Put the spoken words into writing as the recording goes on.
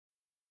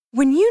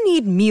When you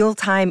need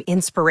mealtime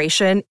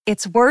inspiration,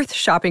 it's worth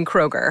shopping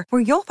Kroger,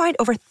 where you'll find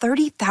over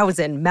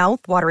 30,000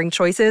 mouth-watering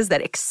choices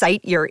that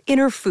excite your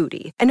inner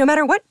foodie. And no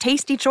matter what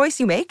tasty choice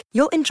you make,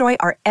 you'll enjoy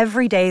our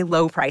everyday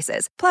low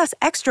prices, plus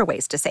extra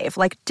ways to save,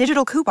 like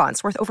digital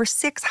coupons worth over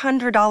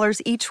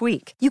 $600 each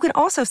week. You can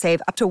also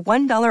save up to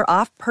 $1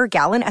 off per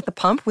gallon at the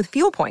pump with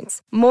fuel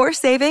points. More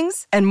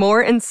savings and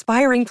more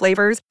inspiring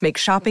flavors make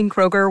shopping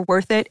Kroger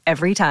worth it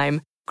every time.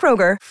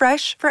 Kroger,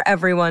 fresh for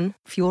everyone.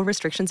 Fuel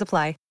restrictions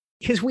apply.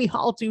 Because we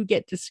all do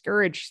get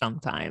discouraged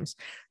sometimes.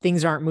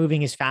 Things aren't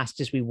moving as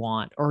fast as we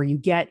want, or you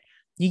get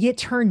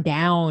turned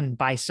down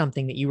by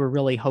something that you were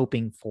really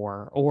hoping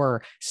for,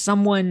 or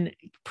someone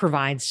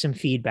provides some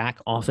feedback,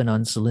 often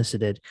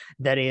unsolicited,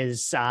 that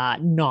is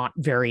not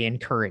very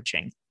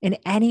encouraging. And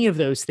any of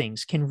those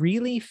things can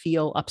really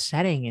feel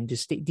upsetting and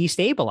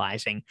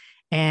destabilizing.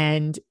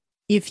 And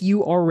if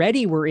you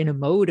already were in a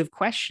mode of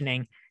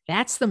questioning,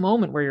 that's the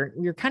moment where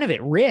you're kind of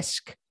at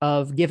risk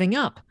of giving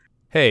up.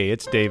 Hey,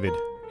 it's David,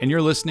 and you're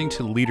listening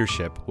to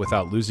Leadership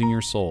Without Losing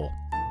Your Soul,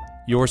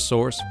 your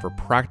source for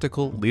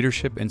practical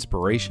leadership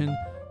inspiration,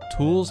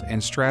 tools,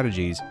 and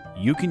strategies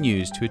you can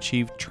use to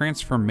achieve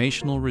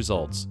transformational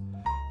results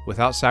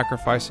without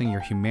sacrificing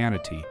your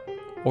humanity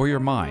or your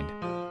mind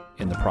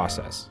in the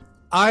process.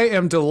 I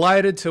am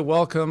delighted to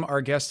welcome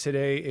our guest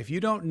today. If you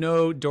don't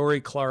know Dorie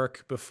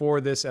Clark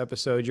before this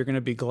episode, you're going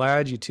to be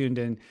glad you tuned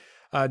in.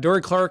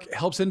 Dorie Clark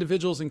helps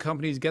individuals and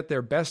companies get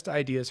their best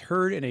ideas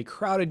heard in a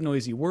crowded,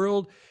 noisy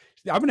world.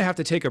 I'm going to have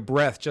to take a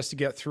breath just to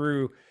get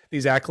through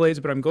these accolades,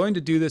 but I'm going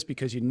to do this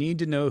because you need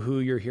to know who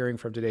you're hearing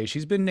from today.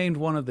 She's been named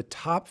one of the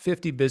top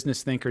 50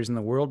 business thinkers in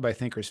the world by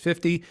Thinkers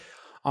 50,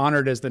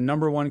 honored as the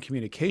 #1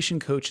 communication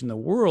coach in the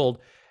world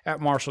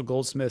at Marshall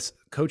Goldsmith's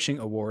Coaching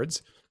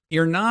Awards.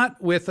 You're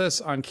not with us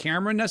on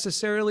camera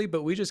necessarily,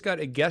 but we just got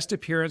a guest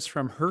appearance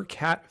from her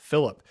cat,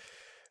 Philip.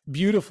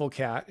 Beautiful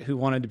cat who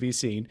wanted to be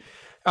seen.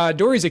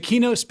 Dorie's a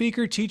keynote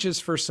speaker, teaches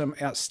for some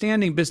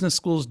outstanding business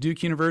schools,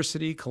 Duke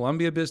University,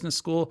 Columbia Business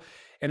School,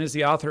 and is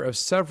the author of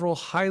several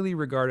highly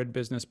regarded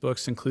business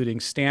books, including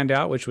Stand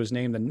Out, which was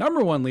named the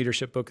 #1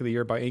 leadership book of the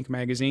year by Inc.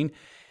 magazine,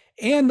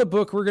 and the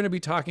book we're going to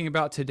be talking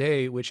about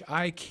today, which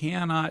I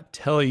cannot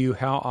tell you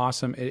how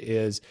awesome it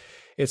is.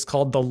 It's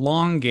called The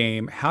Long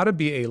Game: How to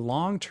Be a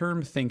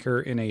Long-Term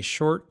Thinker in a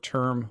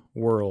Short-Term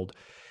World.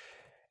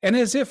 And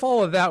as if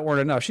all of that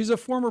weren't enough, she's a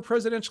former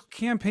presidential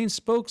campaign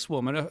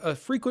spokeswoman, a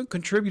frequent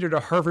contributor to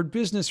Harvard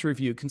Business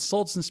Review,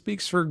 consults and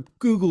speaks for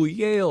Google,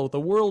 Yale,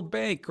 the World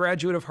Bank,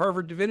 graduate of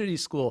Harvard Divinity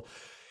School.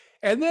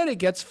 And then it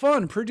gets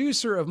fun,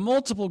 producer of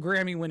multiple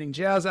Grammy-winning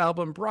jazz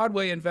album,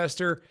 Broadway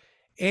investor,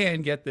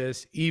 and get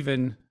this,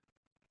 even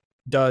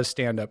does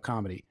stand-up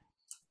comedy.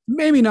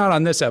 Maybe not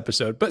on this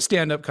episode, but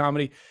stand-up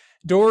comedy.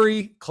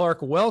 Dorie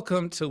Clark,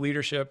 welcome to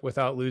Leadership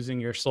Without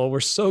Losing Your Soul. We're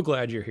so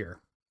glad you're here.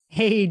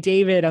 Hey,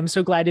 David, I'm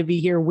so glad to be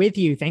here with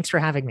you. Thanks for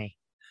having me.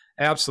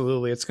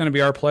 Absolutely. It's going to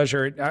be our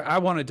pleasure. I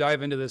want to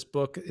dive into this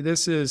book.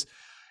 This is,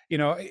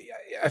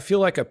 I feel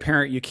like a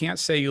parent, you can't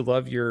say you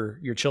love your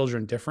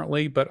children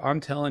differently, but I'm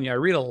telling you, I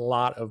read a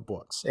lot of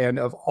books, and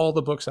of all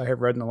the books I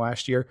have read in the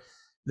last year,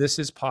 this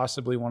is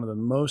possibly one of the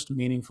most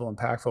meaningful,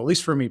 impactful, at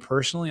least for me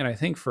personally, and I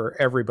think for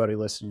everybody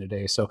listening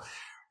today. So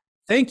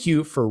thank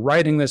you for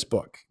writing this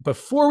book.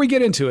 Before we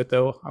get into it,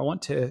 though, I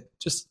want to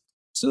just,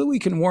 so that we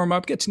can warm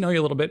up, get to know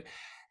you a little bit,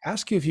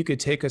 ask you if you could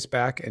take us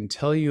back and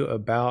tell you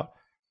about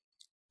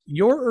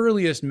your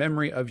earliest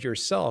memory of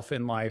yourself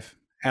in life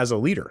as a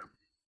leader.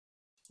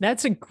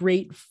 That's a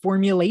great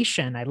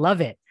formulation. I love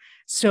it.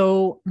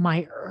 So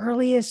my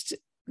earliest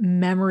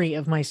memory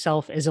of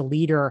myself as a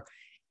leader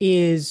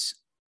is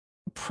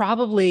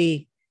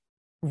probably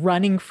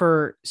running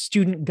for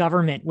student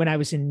government when I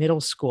was in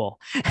middle school.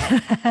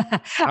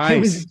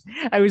 Nice.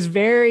 I was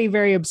very,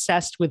 very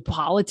obsessed with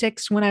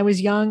politics when I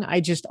was young. I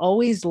just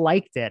always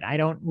liked it. I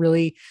don't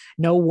really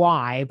know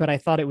why, but I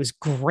thought it was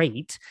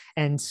great.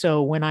 And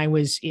so when I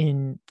was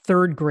in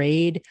third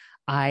grade,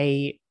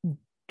 on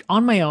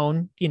my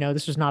own,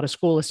 this was not a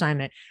school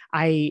assignment,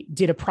 I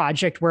did a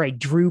project where I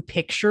drew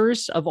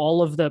pictures of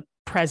all of the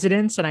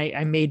presidents and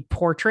I made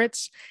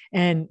portraits.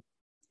 And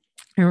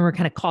I remember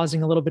kind of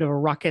causing a little bit of a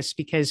ruckus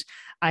because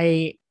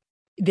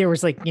there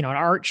was an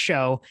art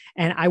show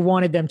and I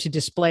wanted them to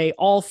display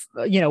all,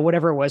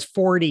 whatever it was,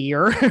 40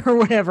 or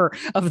whatever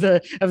of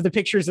the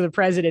pictures of the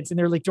presidents. And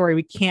they're like, Dorie,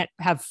 we can't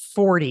have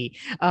 40.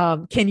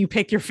 Can you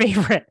pick your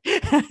favorite?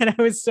 And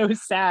I was so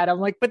sad. I'm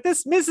like, but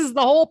this misses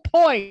the whole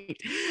point.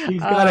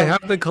 You've got to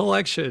have the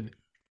collection.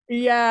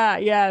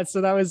 Yeah. So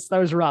that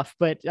was rough,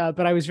 but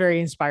I was very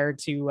inspired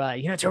to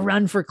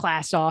run for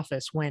class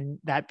office when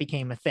that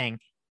became a thing.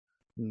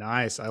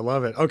 Nice. I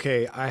love it.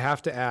 Okay. I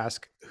have to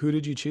ask, who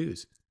did you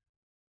choose?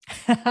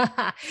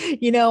 I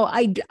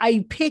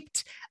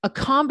picked a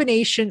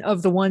combination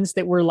of the ones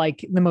that were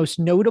like the most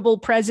notable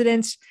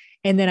presidents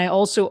And then I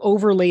also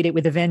overlaid it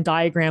with a Venn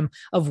diagram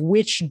of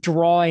which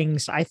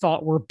drawings I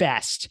thought were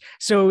best.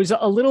 So it was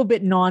a little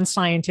bit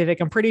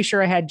non-scientific. I'm pretty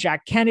sure I had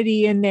Jack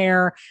Kennedy in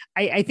there.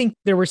 I think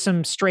there were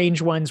some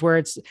strange ones where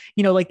it's,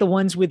 like the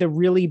ones with a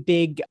really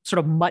big sort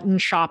of mutton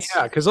chops.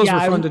 Yeah, because those were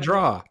fun to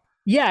draw.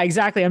 Yeah,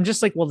 exactly. I'm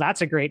just like, well,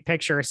 that's a great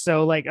picture.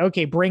 So like,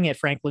 okay, bring it,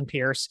 Franklin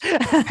Pierce.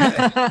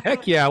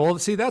 Heck yeah. Well,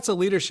 see, that's a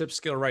leadership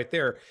skill right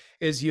there,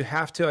 is you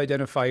have to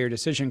identify your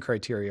decision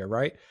criteria,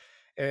 right?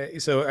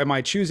 So am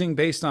I choosing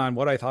based on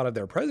what I thought of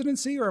their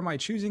presidency, or am I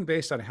choosing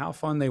based on how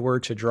fun they were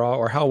to draw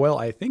or how well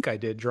I think I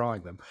did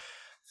drawing them?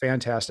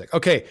 Fantastic.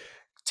 Okay.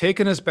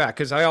 Taking us back,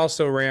 because I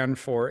also ran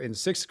for, in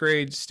 6th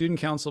grade, student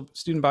council,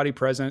 student body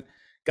president,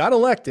 got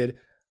elected.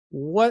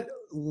 What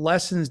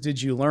lessons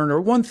did you learn, or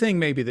one thing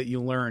maybe that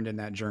you learned in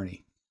that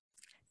journey?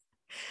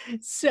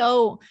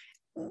 So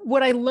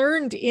what I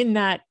learned in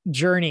that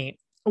journey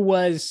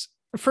was,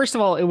 first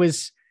of all, it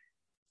was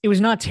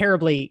not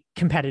terribly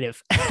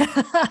competitive.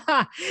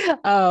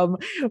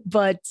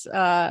 But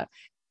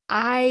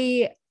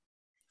I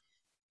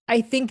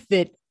think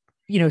that,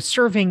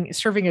 serving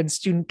in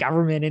student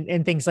government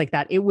and things like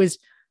that,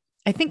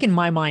 I think in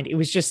my mind, it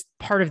was just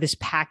part of this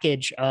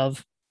package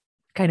of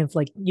kind of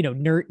like,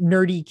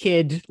 nerdy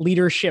kid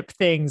leadership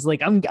things.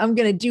 Like I'm going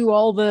to do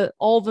all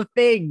the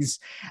things.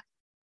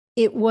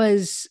 It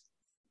was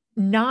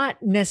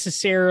not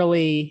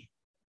necessarily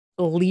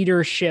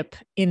leadership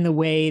in the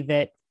way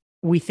that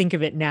we think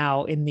of it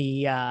now in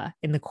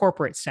the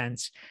corporate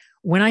sense.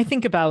 When I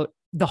think about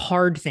the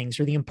hard things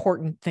or the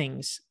important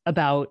things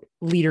about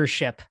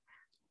leadership,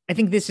 I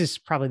think this is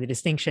probably the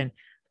distinction.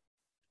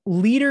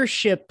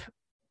 Leadership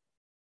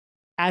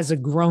as a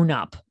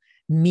grown-up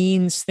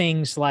means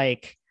things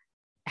like,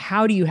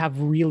 how do you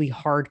have really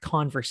hard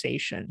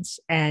conversations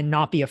and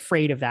not be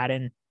afraid of that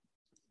and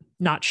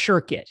not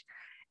shirk it?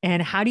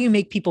 And how do you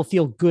make people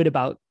feel good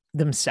about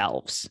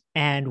themselves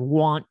and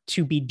want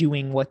to be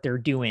doing what they're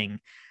doing?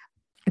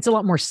 It's a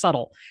lot more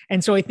subtle.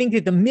 And so I think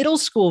that the middle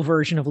school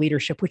version of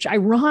leadership, which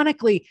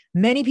ironically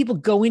many people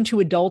go into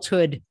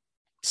adulthood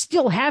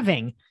still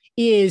having,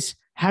 is,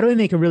 how do I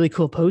make a really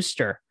cool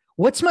poster?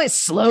 What's my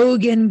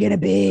slogan going to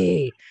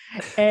be?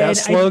 And that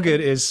slogan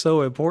is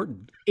so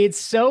important. It's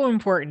so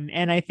important.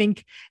 And I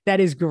think that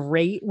is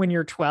great when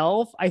you're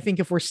 12. I think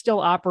if we're still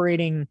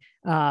operating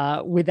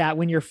with that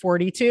when you're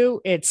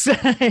 42,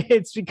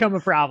 it's become a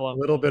problem. A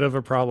little bit of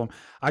a problem.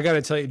 I got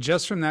to tell you,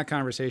 just from that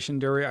conversation,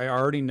 Dory, I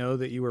already know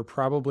that you were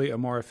probably a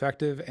more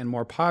effective and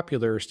more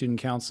popular student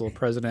council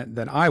president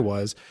than I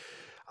was.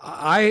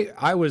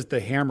 I was the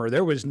hammer.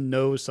 There was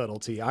no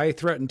subtlety. I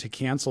threatened to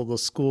cancel the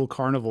school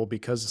carnival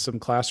because some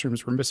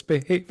classrooms were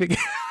misbehaving.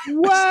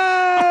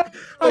 What?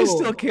 I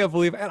still can't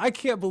believe it. And I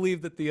can't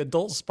believe that the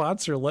adult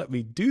sponsor let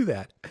me do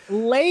that.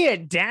 Lay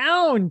it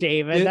down,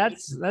 David.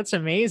 That's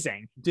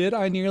amazing. Did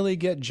I nearly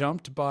get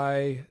jumped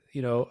by,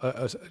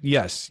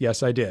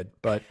 yes, I did.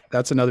 But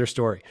that's another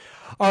story.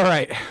 All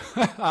right.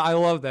 I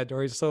love that,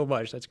 Dory, so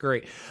much. That's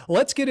great.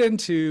 Let's get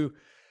into,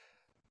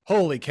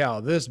 holy cow,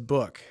 this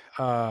book.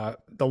 The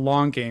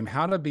Long Game,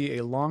 How to Be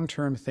a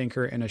Long-Term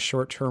Thinker in a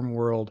Short-Term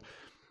World.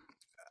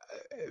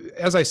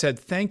 As I said,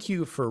 thank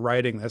you for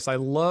writing this. I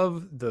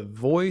love the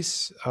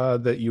voice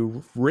that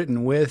you've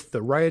written with.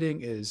 The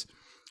writing is,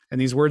 and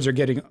these words are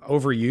getting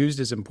overused,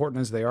 as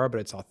important as they are,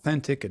 but it's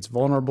authentic, it's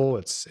vulnerable,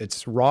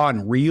 it's raw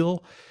and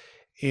real,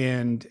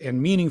 and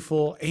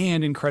meaningful,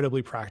 and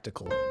incredibly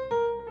practical.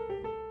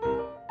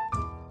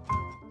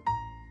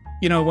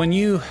 When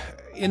you,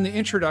 in the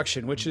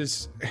introduction, which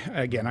is,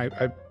 again,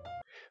 I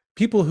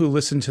people who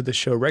listen to the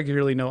show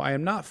regularly know I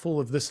am not full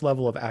of this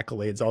level of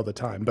accolades all the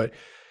time, but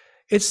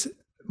it's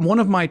one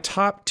of my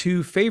top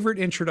 2 favorite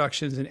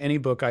introductions in any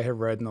book I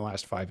have read in the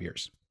last 5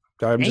 years.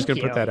 I'm just going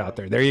to put that out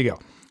there. There you go.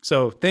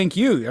 So thank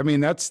you. I mean,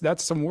 that's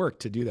some work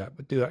to do that,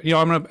 but do that.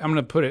 I'm going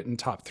to put it in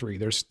top 3.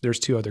 There's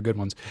 2 other good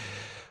ones.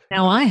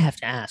 Now I have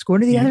to ask,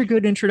 what are the other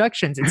good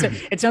introductions?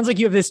 It sounds like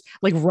you have this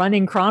like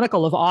running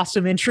chronicle of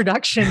awesome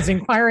introductions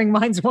inquiring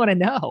minds want to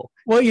know.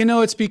 Well,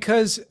 it's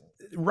because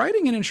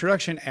writing an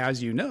introduction,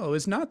 as you know,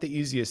 is not the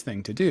easiest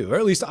thing to do, or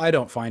at least I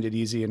don't find it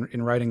easy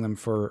in writing them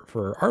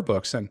for our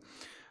books. And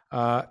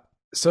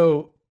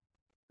so,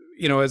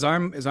 as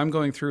I'm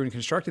going through and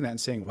constructing that and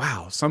saying,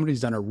 wow,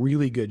 somebody's done a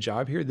really good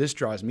job here. This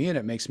draws me in.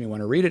 It makes me want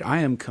to read it.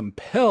 I am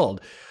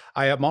compelled.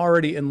 I am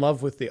already in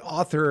love with the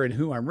author and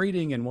who I'm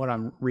reading and what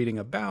I'm reading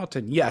about.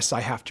 And yes,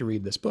 I have to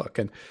read this book.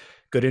 And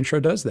Good Intro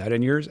does that,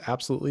 and yours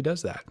absolutely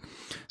does that.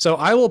 So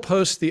I will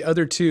post the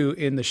other 2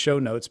 in the show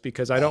notes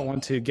because I don't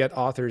want to get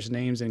authors'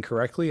 names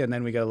incorrectly, and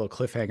then we got a little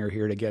cliffhanger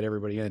here to get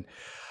everybody in.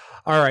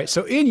 All right,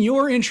 so in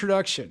your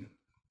introduction,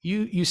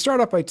 you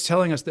start off by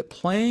telling us that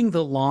playing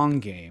the long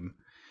game,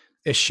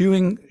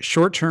 eschewing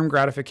short-term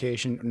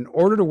gratification in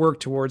order to work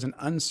towards an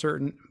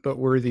uncertain but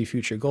worthy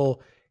future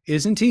goal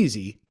isn't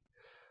easy,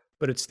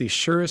 but it's the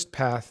surest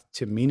path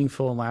to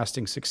meaningful and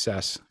lasting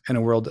success in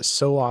a world that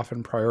so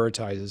often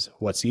prioritizes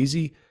what's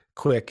easy,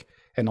 quick,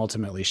 and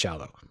ultimately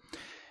shallow.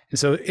 And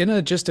so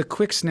in just a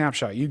quick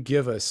snapshot, you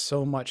give us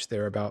so much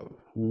there about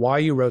why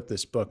you wrote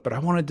this book, but I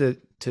wanted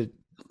to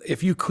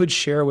if you could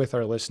share with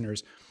our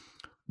listeners,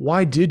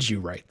 why did you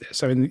write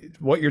this? I mean,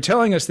 what you're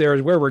telling us there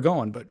is where we're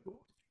going, but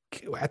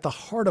at the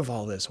heart of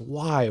all this,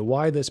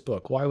 why this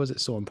book? Why was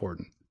it so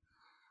important?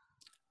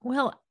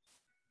 Well,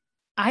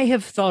 I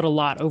have thought a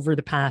lot over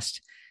the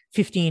past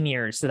 15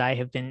 years that I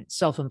have been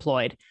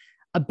self-employed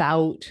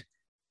about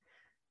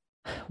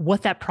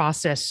what that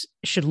process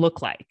should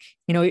look like.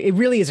 You know, it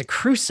really is a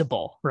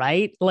crucible,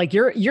 right? Like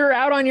you're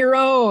out on your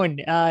own.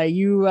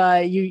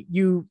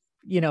 You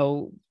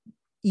know,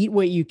 eat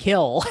what you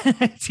kill,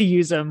 to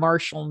use a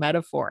Marshall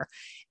metaphor.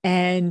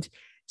 And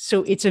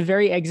so it's a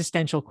very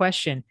existential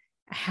question.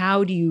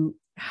 How do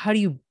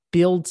you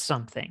build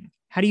something?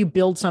 How do you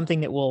build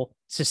something that will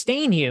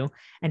sustain you?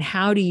 And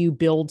how do you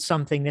build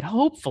something that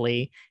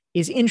hopefully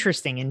is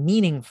interesting and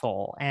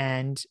meaningful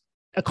and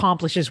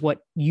accomplishes what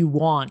you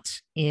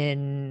want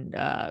in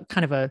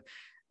kind of a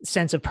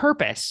sense of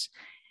purpose?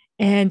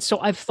 And so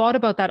I've thought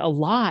about that a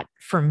lot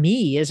for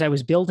me as I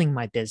was building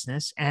my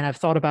business. And I've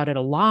thought about it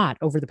a lot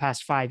over the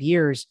past 5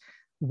 years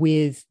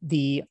with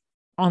the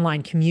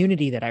online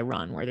community that I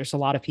run, where there's a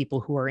lot of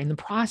people who are in the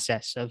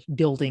process of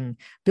building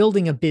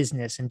a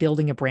business and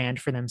building a brand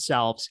for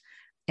themselves.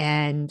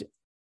 And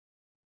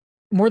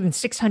more than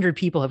 600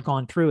 people have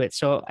gone through it.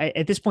 So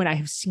at this point, I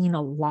have seen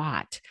a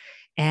lot.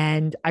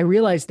 And I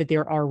realized that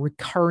there are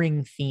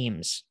recurring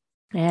themes.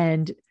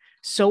 And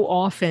so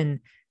often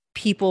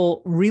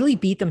people really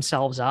beat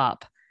themselves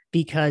up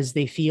because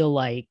they feel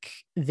like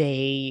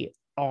they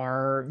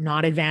are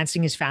not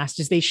advancing as fast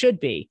as they should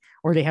be,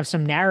 or they have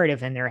some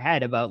narrative in their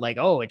head about like,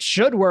 oh, it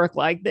should work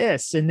like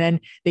this. And then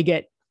they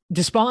get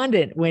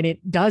despondent when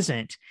it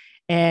doesn't.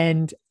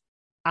 And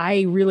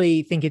I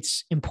really think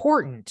it's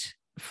important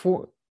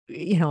for,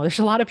 there's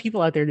a lot of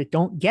people out there that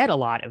don't get a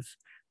lot of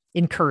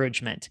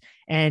encouragement.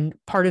 And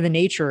part of the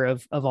nature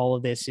of all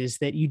of this is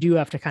that you do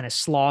have to kind of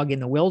slog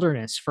in the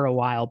wilderness for a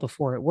while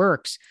before it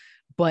works.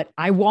 But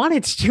I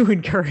wanted to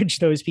encourage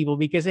those people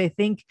because I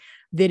think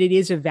that it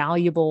is a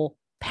valuable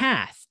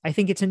path. I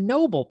think it's a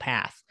noble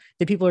path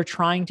that people are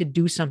trying to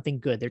do something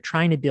good. They're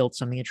trying to build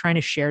something. They're trying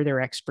to share their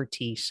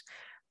expertise.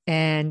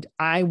 And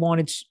I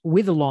wanted,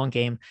 with the long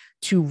game,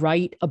 to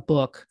write a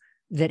book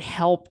that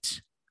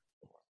helped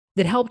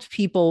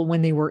people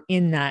when they were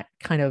in that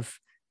kind of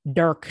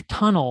dark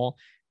tunnel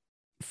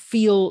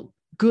feel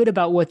good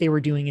about what they were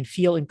doing and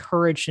feel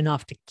encouraged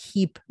enough to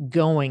keep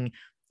going,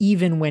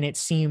 even when it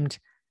seemed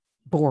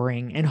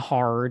boring and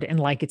hard and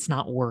like it's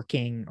not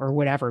working or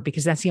whatever,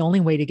 because that's the only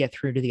way to get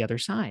through to the other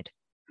side.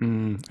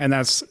 And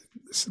that's,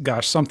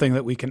 gosh, something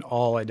that we can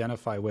all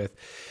identify with.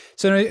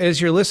 So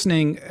as you're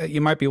listening, you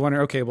might be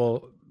wondering, okay,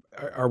 well,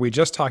 are we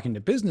just talking to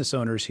business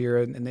owners here?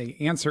 And the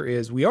answer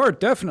is we are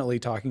definitely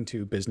talking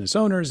to business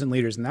owners and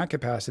leaders in that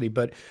capacity,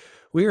 but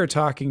we are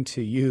talking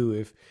to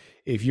you.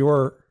 If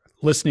you're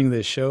listening to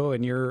this show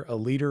and you're a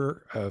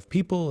leader of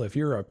people, if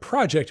you're a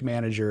project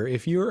manager,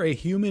 if you're a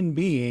human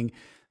being,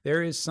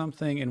 there is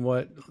something in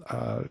what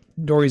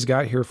Dory's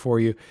got here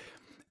for you.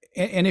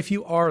 And if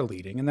you are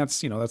leading, and that's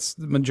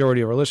the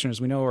majority of our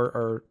listeners we know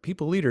are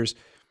people leaders.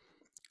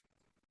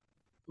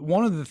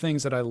 One of the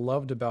things that I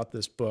loved about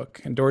this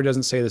book, and Dory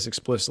doesn't say this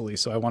explicitly,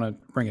 so I want to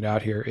bring it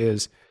out here,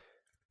 is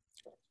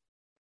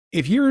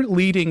if you're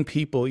leading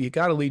people, you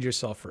got to lead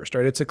yourself first,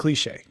 right? It's a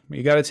cliche.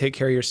 You got to take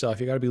care of yourself.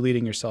 You got to be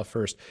leading yourself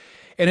first.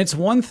 And it's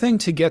one thing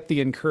to get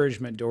the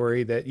encouragement,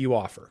 Dory, that you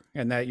offer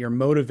and that you're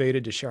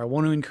motivated to share. I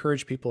want to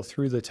encourage people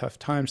through the tough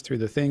times, through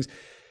the things.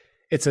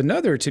 It's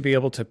another to be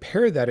able to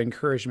pair that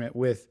encouragement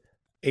with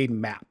a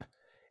map.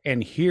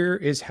 And here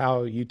is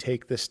how you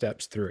take the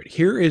steps through it.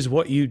 Here is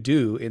what you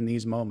do in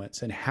these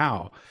moments and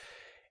how.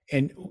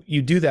 And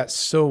you do that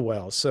so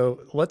well.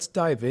 So let's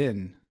dive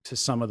in to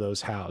some of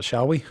those hows,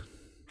 shall we?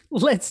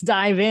 Let's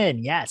dive in.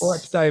 Yes.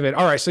 Let's dive in.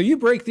 All right. So you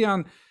break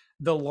down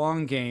the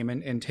long game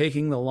and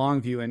taking the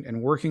long view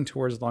and working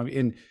towards the long view.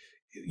 And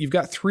you've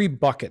got 3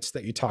 buckets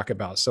that you talk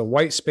about. So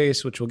white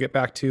space, which we'll get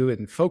back to,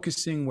 and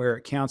focusing where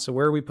it counts. So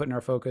where are we putting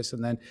our focus?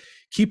 And then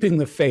keeping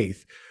the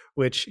faith,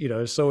 which,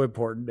 is so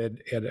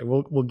important, and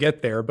we'll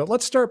get there. But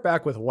let's start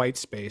back with white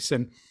space.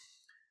 And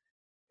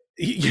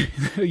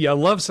I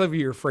love some of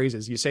your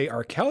phrases. You say,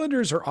 our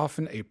calendars are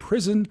often a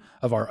prison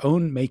of our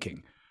own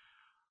making.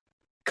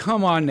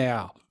 Come on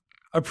now.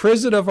 A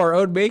prison of our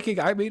own making.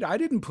 I mean, I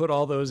didn't put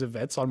all those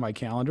events on my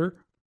calendar,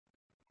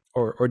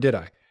 or did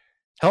I?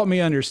 Help me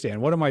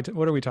understand. What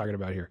are we talking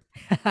about here?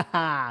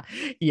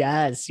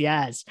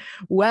 Yes.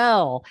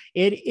 Well,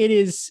 it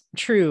is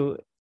true.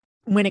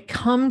 When it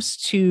comes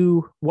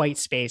to white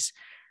space,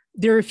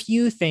 there are a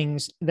few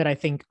things that I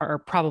think are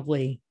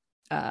probably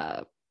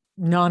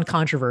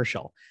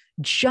non-controversial.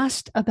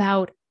 Just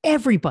about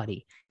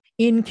everybody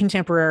in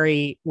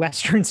contemporary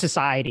Western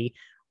society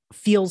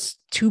feels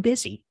too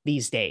busy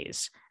these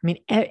days. I mean,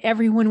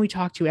 everyone we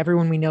talk to,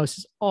 everyone we know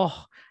says,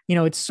 oh,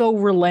 it's so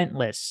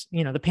relentless.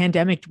 The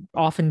pandemic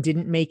often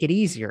didn't make it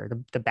easier.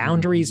 The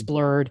boundaries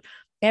blurred.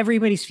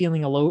 Everybody's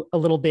feeling a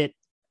little bit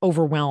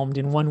overwhelmed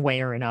in one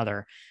way or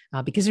another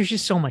because there's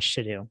just so much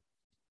to do.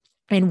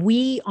 And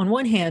we, on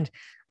one hand,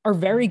 are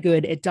very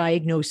good at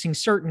diagnosing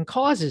certain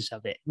causes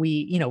of it.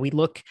 We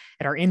look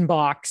at our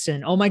inbox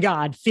and, oh my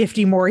God,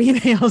 50 more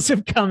emails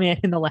have come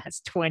in the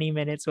last 20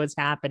 minutes. What's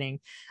happening?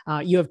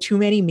 You have too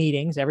many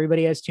meetings.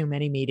 Everybody has too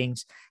many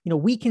meetings.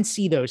 We can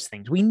see those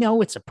things. We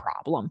know it's a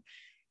problem.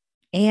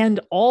 And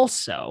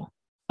also,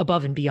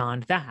 above and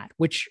beyond that,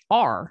 which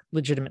are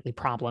legitimately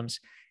problems,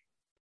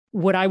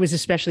 what I was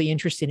especially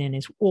interested in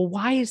is, well,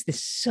 why is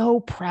this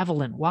so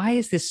prevalent? Why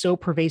is this so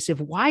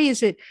pervasive? Why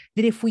is it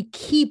that if we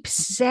keep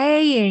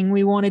saying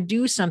we want to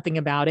do something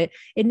about it,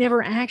 it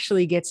never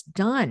actually gets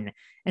done?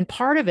 And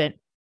part of it,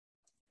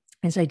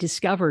 as I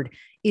discovered,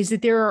 is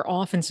that there are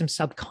often some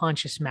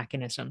subconscious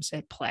mechanisms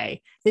at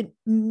play that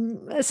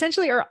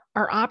essentially are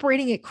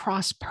operating at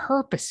cross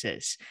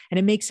purposes. And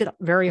it makes it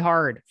very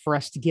hard for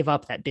us to give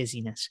up that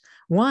busyness.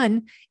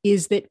 One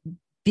is that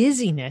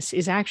busyness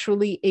is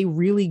actually a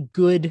really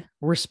good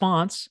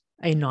response,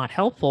 a not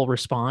helpful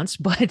response,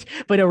 but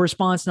a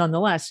response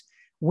nonetheless,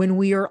 when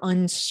we are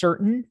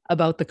uncertain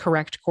about the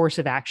correct course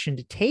of action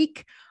to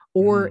take,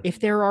 or if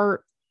there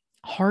are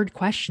hard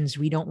questions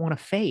we don't want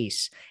to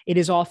face. It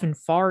is often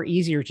far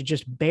easier to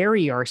just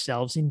bury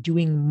ourselves in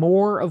doing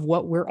more of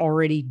what we're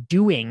already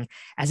doing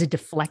as a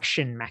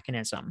deflection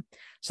mechanism.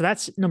 So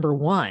that's number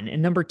one.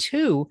 And number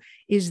two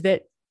is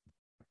that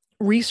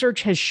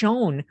research has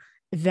shown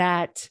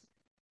that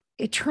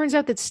it turns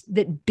out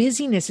that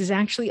busyness is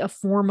actually a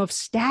form of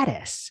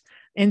status.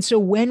 And so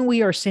when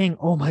we are saying,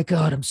 oh my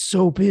God, I'm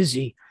so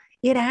busy,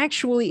 it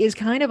actually is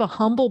kind of a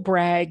humble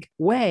brag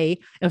way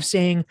of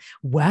saying,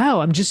 wow,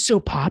 I'm just so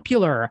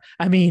popular.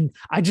 I mean,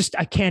 I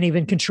can't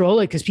even control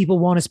it because people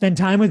want to spend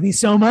time with me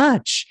so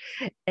much.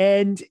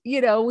 And,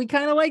 we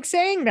kind of like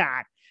saying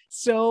that.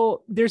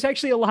 So there's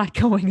actually a lot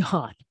going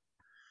on.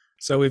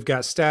 So we've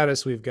got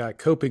status, we've got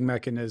coping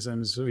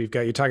mechanisms, you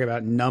talk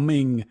about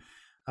numbing,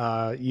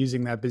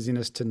 using that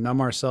busyness to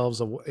numb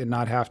ourselves and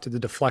not have to the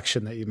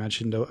deflection that you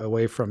mentioned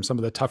away from some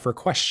of the tougher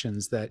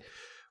questions that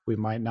we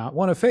might not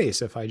want to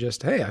face. If I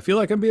feel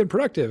like I'm being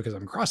productive because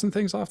I'm crossing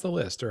things off the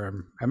list,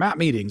 or I'm at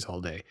meetings all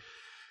day.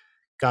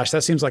 Gosh,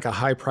 that seems like a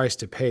high price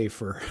to pay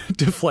for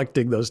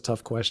deflecting those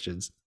tough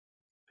questions.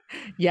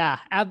 Yeah,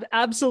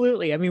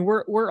 absolutely. I mean,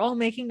 we're all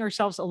making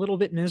ourselves a little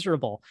bit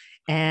miserable,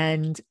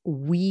 and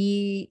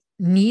we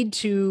need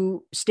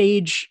to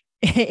stage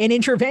an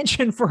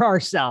intervention for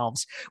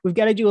ourselves. We've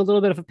got to do a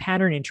little bit of a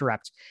pattern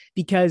interrupt,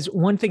 because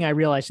one thing I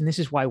realized, and this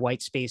is why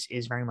white space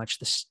is very much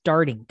the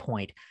starting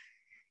point,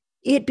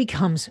 it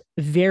becomes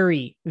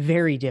very,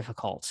 very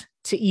difficult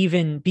to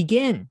even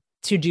begin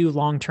to do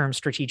long-term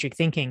strategic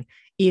thinking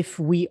if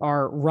we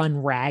are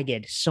run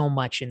ragged so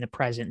much in the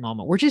present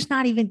moment. We're just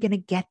not even going to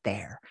get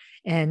there.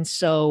 And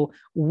so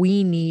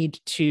we need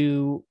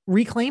to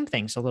reclaim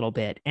things a little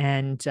bit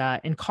and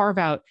carve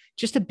out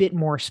just a bit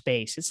more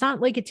space. It's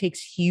not like it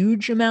takes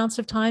huge amounts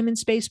of time and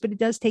space, but it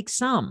does take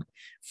some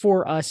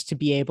for us to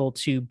be able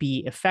to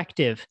be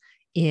effective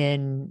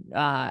in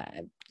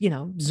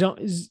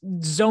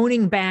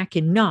zoning back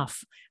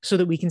enough so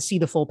that we can see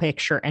the full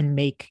picture and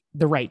make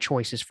the right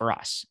choices for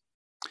us.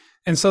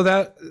 And so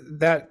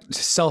that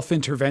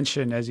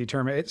self-intervention, as you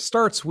term it, it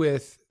starts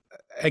with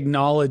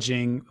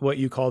acknowledging what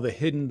you call the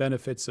hidden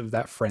benefits of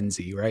that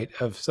frenzy, right?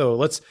 So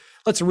let's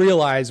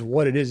realize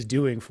what it is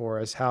doing for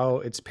us, how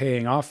it's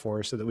paying off for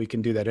us, so that we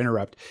can do that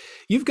interrupt.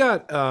 You've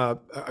got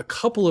a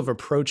couple of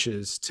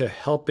approaches to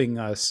helping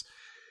us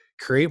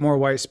create more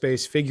white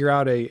space, figure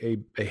out a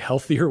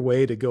healthier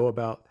way to go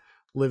about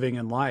living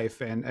in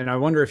life. And I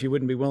wonder if you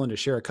wouldn't be willing to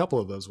share a couple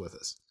of those with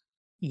us.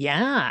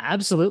 Yeah,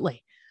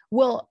 absolutely.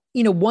 Well,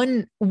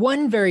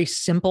 one very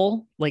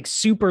simple, like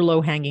super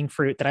low hanging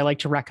fruit that I like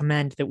to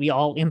recommend that we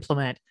all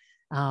implement.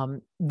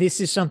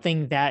 This is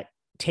something that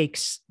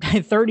takes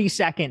 30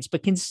 seconds,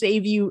 but can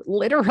save you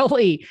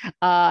literally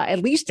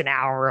at least an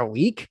hour a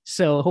week.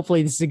 So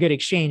hopefully this is a good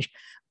exchange.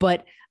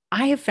 But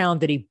I have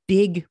found that a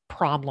big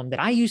problem that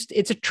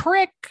it's a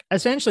trick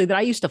essentially that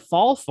I used to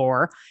fall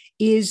for,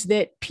 is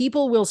that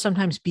people will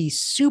sometimes be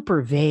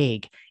super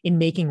vague in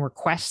making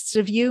requests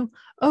of you.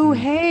 Oh,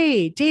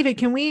 hey, David,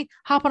 can we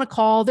hop on a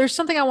call? There's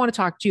something I want to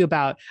talk to you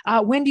about.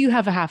 When do you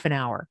have a half an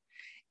hour?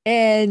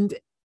 And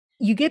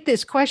you get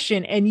this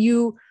question and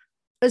you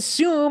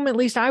assume, at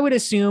least I would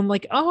assume,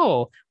 like,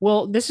 oh,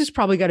 well, this has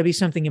probably got to be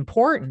something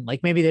important.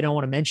 Like maybe they don't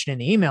want to mention in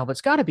the email, but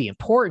it's got to be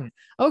important.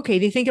 Okay,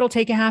 they think it'll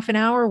take a half an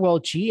hour. Well,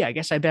 gee, I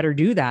guess I better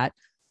do that.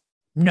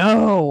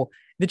 No,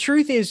 the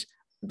truth is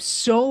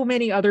so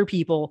many other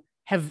people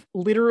have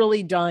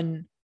literally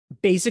done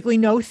basically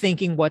no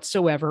thinking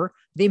whatsoever.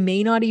 They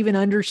may not even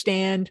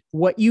understand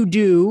what you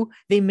do.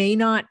 They may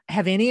not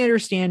have any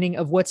understanding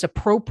of what's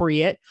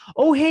appropriate.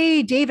 Oh,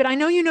 hey, David, I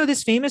know you know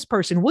this famous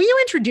person. Will you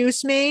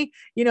introduce me?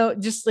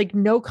 Just like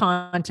no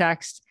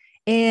context.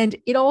 And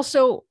it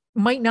also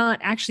might not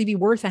actually be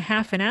worth a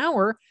half an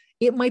hour.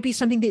 It might be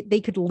something that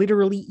they could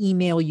literally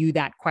email you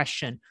that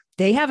question.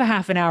 They have a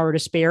half an hour to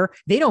spare.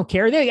 They don't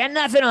care. They got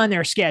nothing on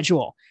their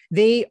schedule.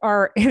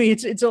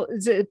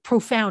 It's a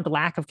profound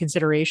lack of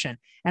consideration.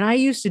 And I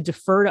used to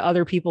defer to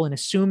other people and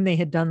assume they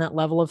had done that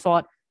level of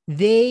thought.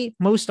 They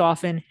most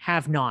often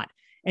have not.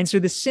 And so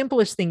the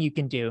simplest thing you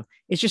can do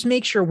is just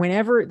make sure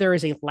whenever there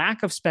is a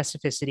lack of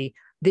specificity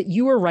that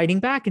you are writing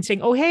back and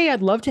saying, oh, hey,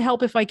 I'd love to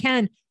help if I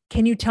can.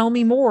 Can you tell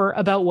me more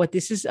about what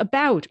this is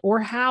about or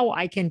how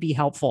I can be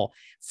helpful?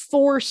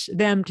 Force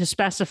them to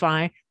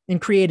specify and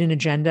create an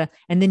agenda.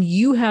 And then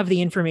you have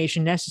the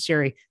information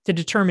necessary to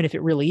determine if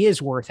it really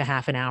is worth a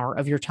half an hour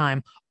of your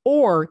time.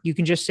 Or you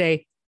can just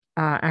say,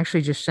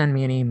 actually, just send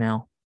me an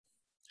email.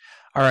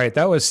 All right.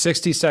 That was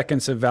 60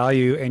 seconds of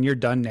value and you're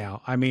done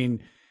now. I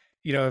mean,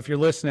 if you're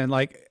listening,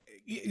 like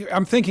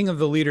I'm thinking of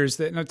the leaders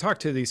and I talk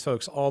to these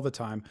folks all the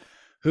time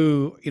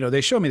who,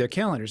 they show me their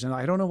calendars and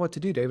I don't know what to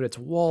do, David. It's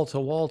wall to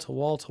wall to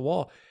wall to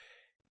wall.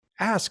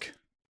 Ask.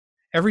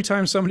 Every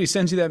time somebody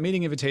sends you that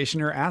meeting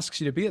invitation or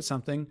asks you to be at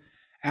something,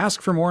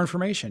 ask for more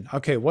information.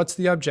 Okay, what's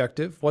the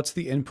objective? What's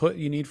the input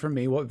you need from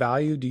me? What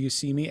value do you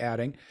see me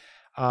adding?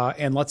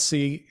 And let's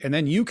see. And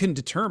then you can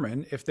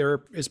determine if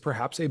there is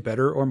perhaps a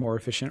better or more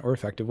efficient or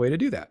effective way to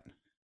do that.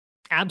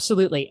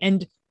 Absolutely.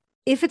 And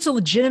if it's a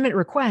legitimate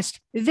request,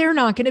 they're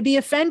not going to be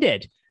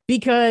offended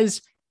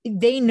because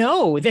they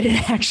know that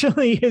it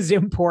actually is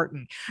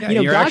important.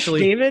 Yeah,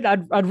 David,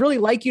 I'd really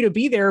like you to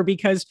be there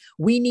because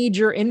we need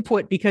your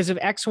input because of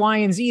X, Y,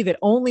 and Z that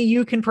only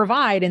you can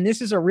provide. And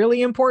this is a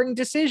really important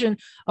decision.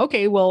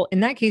 Okay, well,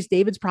 in that case,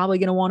 David's probably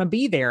going to want to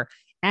be there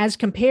as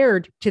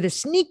compared to the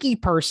sneaky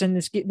person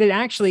that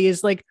actually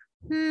is like,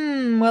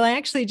 well, I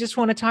actually just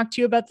want to talk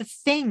to you about the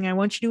thing I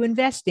want you to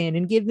invest in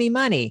and give me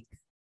money.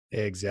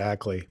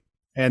 Exactly.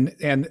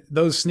 And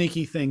those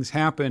sneaky things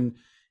happen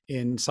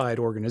inside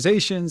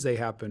organizations. They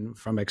happen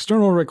from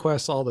external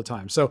requests all the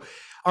time. So,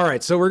 all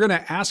right. So we're going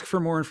to ask for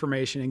more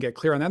information and get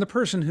clear on that. The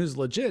person who's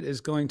legit is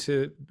going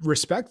to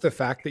respect the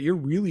fact that you're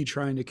really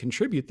trying to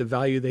contribute the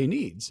value they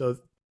need. So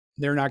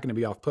they're not going to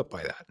be off put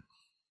by that.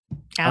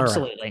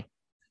 Absolutely. Right.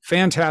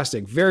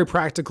 Fantastic. Very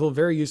practical,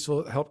 very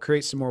useful, help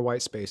create some more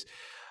white space.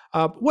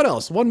 What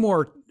else? One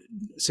more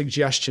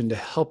suggestion to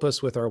help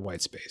us with our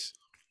white space.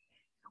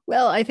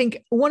 Well, I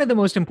think one of the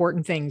most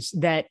important things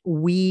that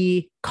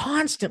we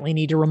constantly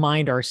need to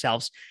remind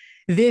ourselves,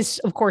 this,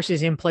 of course,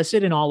 is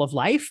implicit in all of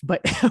life,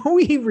 but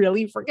we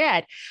really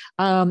forget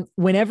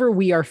whenever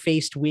we are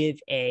faced with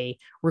a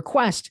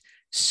request.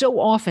 So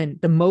often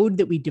the mode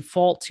that we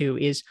default to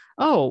is,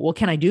 oh, well,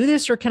 can I do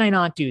this or can I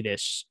not do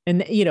this?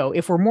 And,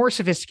 if we're more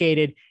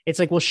sophisticated, it's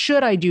like, well,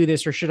 should I do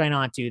this or should I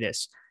not do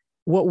this?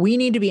 What we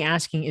need to be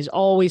asking is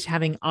always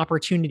having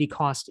opportunity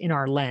cost in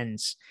our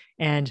lens.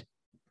 And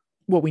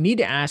what we need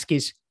to ask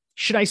is,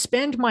 should I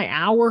spend my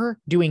hour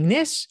doing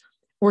this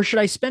or should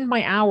I spend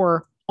my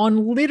hour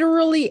on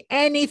literally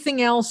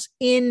anything else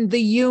in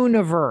the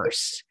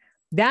universe?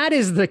 That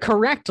is the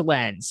correct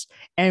lens.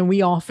 And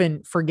we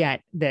often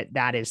forget that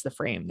that is the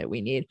frame that we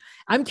need.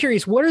 I'm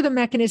curious, what are the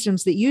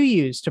mechanisms that you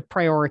use to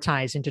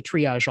prioritize and to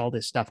triage all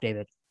this stuff,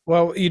 David?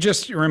 Well, you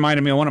just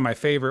reminded me of one of my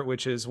favorite,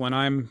 which is when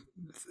I'm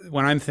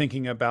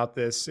thinking about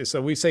this.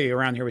 So we say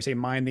around here, we say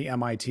mind the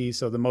MIT.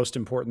 So the most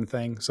important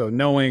thing. So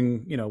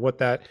knowing, what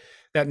that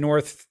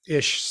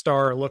north-ish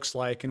star looks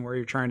like and where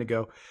you're trying to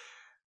go.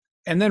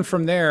 And then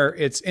from there,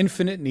 it's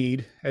infinite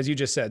need. As you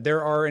just said,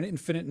 there are an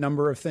infinite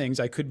number of things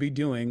I could be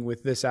doing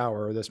with this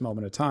hour or this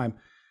moment of time.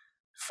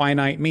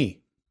 Finite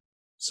me.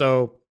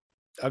 So,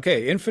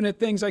 okay, infinite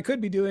things I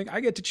could be doing.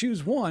 I get to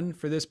choose one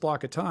for this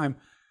block of time.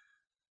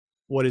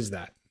 What is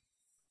that?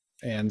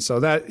 And so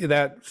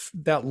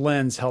that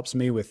lens helps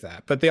me with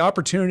that. But the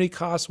opportunity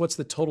cost, what's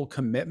the total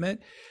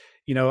commitment?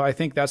 I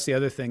think that's the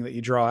other thing that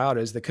you draw out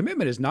is the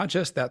commitment is not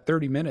just that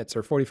 30 minutes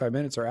or 45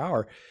 minutes or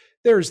hour.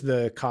 There's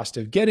the cost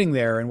of getting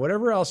there and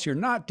whatever else you're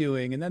not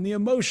doing, and then the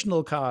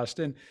emotional cost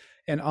and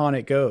on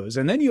it goes.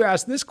 And then you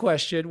ask this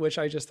question, which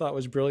I just thought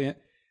was brilliant.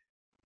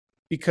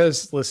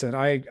 Because listen,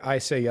 I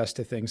say yes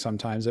to things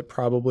sometimes that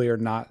probably are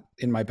not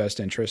in my best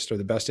interest or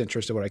the best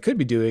interest of what I could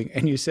be doing.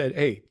 And you said,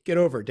 hey, get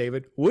over it,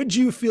 David. Would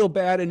you feel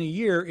bad in a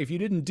year if you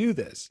didn't do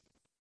this?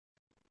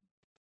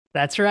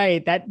 That's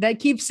right. That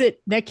keeps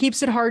it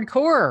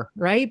hardcore,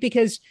 right?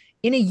 Because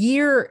in a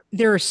year,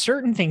 there are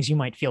certain things you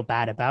might feel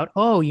bad about.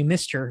 Oh, you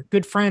missed your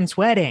good friend's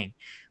wedding.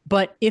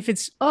 But if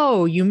it's,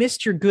 oh, you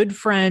missed your good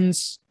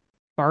friend's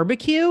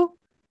barbecue,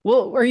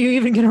 well, are you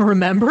even going to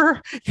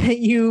remember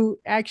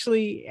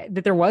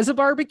that there was a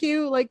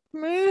barbecue? Like,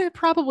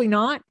 probably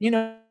not.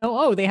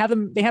 Oh, they have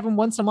them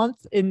once a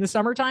month in the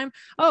summertime.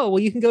 Oh, well,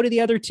 you can go to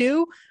the other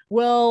two.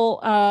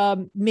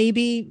 Well,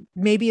 maybe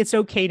it's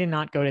okay to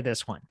not go to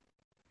this one.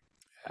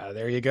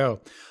 There you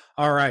go.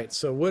 All right.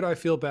 So would I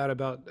feel bad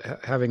about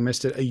having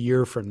missed it a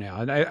year from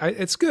now? And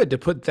it's good to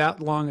put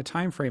that long a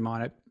time frame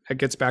on it. It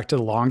gets back to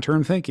the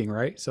long-term thinking,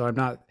 right? So am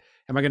I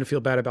going to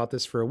feel bad about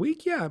this for a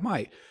week? Yeah, I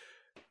might.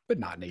 But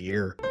not in a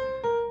year.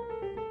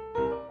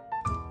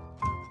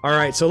 All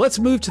right, so let's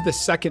move to the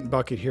second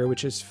bucket here,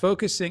 which is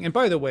focusing. And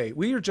by the way,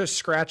 we are just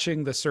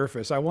scratching the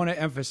surface. I want to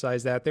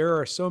emphasize that there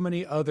are so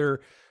many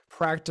other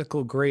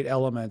practical, great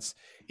elements,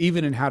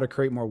 even in how to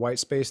create more white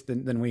space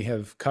than we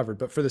have covered.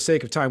 But for the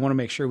sake of time, I want to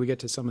make sure we get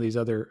to some of these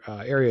other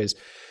areas.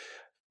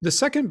 The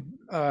second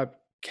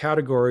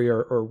category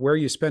or where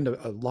you spend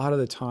a lot of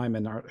the time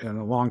in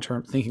a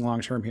long-term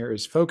here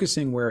is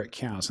focusing where it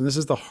counts. And this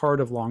is the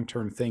heart of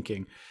long-term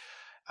thinking.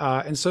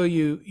 And so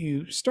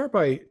you start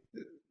by,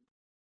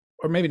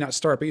 or maybe not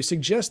start, but you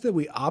suggest that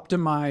we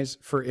optimize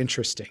for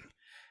interesting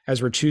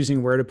as we're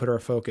choosing where to put our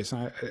focus.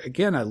 And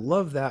I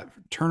love that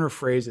turn of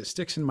phrase. It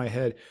sticks in my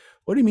head.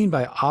 What do you mean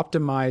by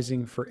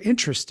optimizing for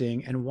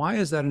interesting, and why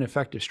is that an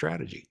effective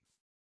strategy?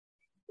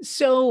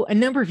 So a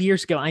number of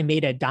years ago, I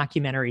made a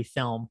documentary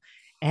film,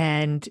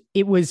 and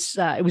it was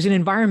an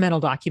environmental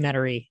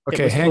documentary.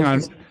 Okay, hang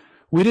on.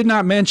 We did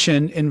not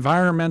mention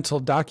environmental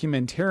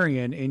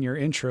documentarian in your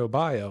intro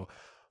bio.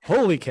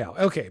 Holy cow.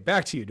 Okay,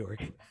 back to you,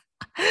 Dory.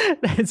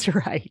 That's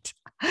right.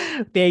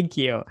 Thank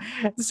you.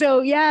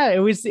 So yeah, it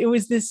was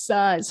this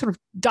sort of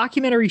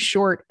documentary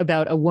short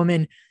about a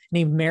woman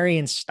named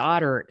Marion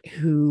Stoddart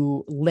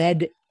who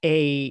led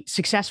a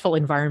successful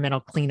environmental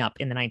cleanup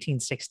in the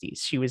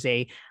 1960s. She was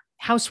a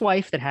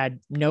housewife that had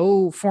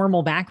no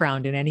formal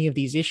background in any of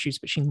these issues,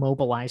 but she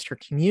mobilized her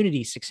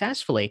community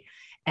successfully.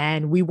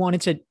 And we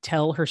wanted to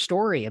tell her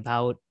story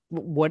about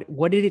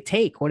what did it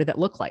take? What did that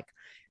look like?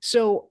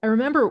 So I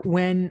remember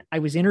when I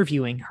was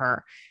interviewing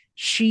her,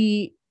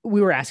 we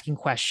were asking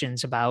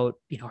questions about,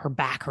 her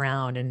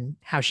background and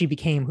how she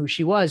became who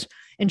she was.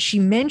 And she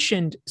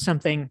mentioned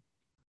something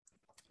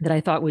that I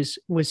thought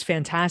was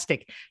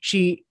fantastic.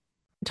 She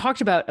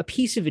talked about a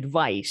piece of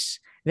advice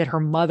that her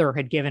mother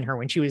had given her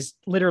when she was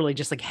literally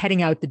just like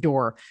heading out the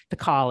door to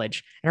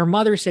college. And her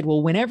mother said,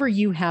 well, whenever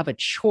you have a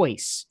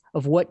choice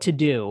of what to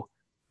do,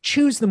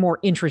 choose the more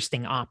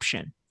interesting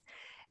option.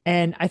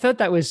 And I thought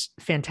that was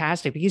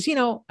fantastic because,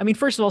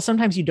 first of all,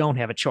 sometimes you don't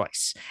have a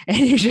choice and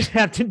you just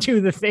have to do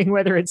the thing,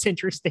 whether it's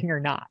interesting or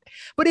not.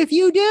 But if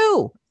you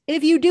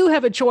do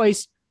have a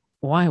choice,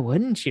 why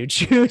wouldn't you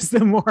choose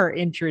the more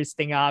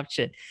interesting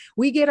option?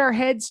 We get our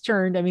heads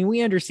turned.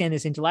 We understand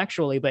this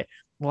intellectually, but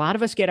a lot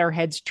of us get our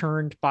heads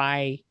turned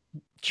by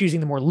choosing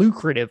the more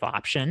lucrative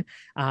option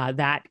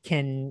that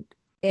can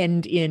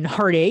end in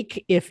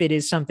heartache if it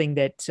is something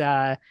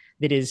that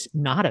is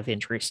not of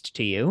interest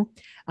to you.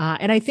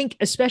 And I think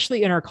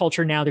especially in our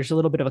culture now, there's a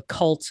little bit of a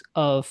cult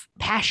of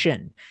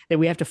passion that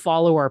we have to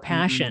follow our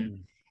passion.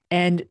 Mm-hmm.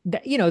 And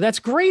that's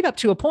great up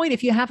to a point.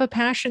 If you have a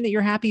passion that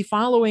you're happy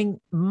following,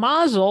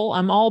 mazel,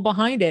 I'm all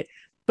behind it.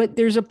 But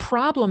there's a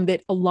problem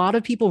that a lot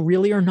of people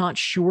really are not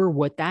sure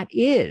what that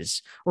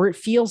is, or it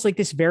feels like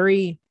this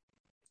very,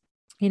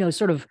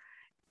 sort of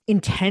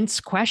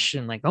intense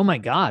question, like, oh my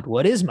God,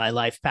 what is my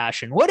life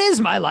passion? What is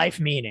my life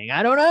meaning?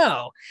 I don't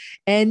know.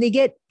 And they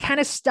get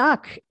kind of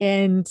stuck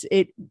and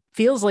it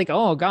feels like,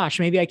 oh gosh,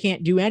 maybe I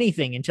can't do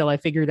anything until I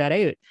figure that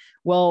out.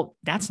 Well,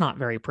 that's not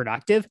very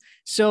productive.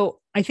 So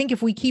I think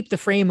if we keep the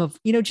frame of,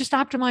 just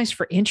optimize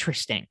for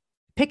interesting,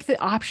 pick the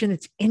option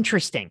that's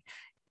interesting.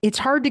 It's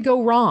hard to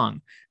go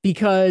wrong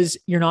because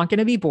you're not going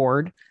to be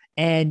bored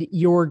and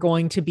you're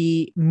going to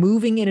be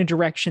moving in a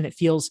direction that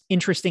feels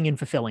interesting and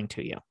fulfilling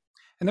to you.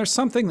 And there's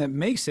something that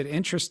makes it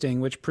interesting,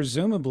 which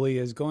presumably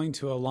is going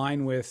to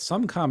align with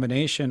some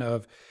combination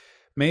of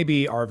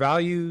maybe our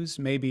values,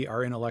 maybe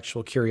our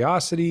intellectual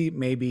curiosity,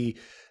 maybe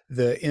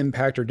the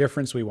impact or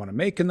difference we want to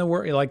make in the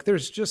world. Like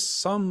there's just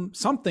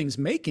something's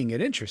making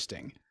it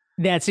interesting.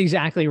 That's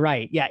exactly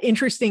right. Yeah.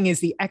 Interesting is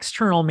the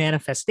external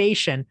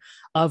manifestation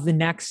of the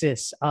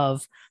nexus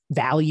of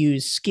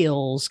values,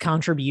 skills,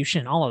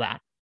 contribution, all of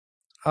that.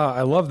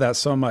 I love that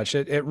so much.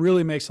 It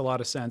really makes a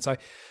lot of sense.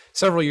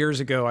 Several years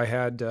ago,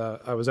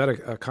 I was at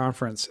a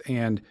conference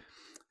and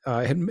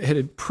it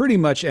had pretty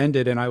much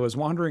ended, and I was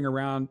wandering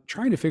around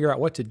trying to figure out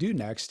what to do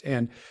next.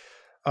 And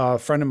a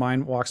friend of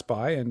mine walks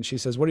by and she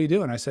says, "What are you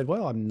doing?" I said,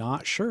 "Well, I'm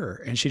not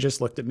sure." And she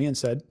just looked at me and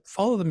said,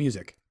 "Follow the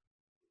music."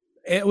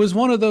 It was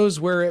one of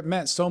those where it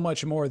meant so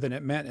much more than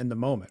it meant in the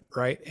moment,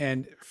 right?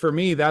 And for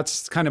me,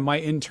 that's kind of my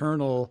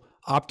internal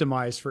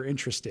optimize for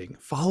interesting.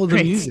 Follow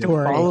the music,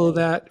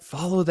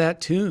 follow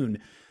that tune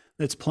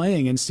that's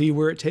playing and see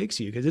where it takes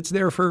you because it's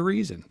there for a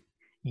reason.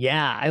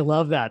 Yeah, I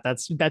love that.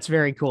 That's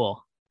very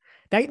cool.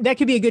 That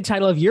could be a good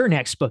title of your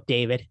next book,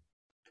 David.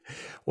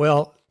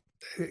 Well,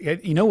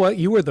 you know what?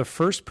 You were the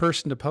first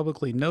person to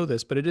publicly know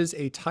this, but it is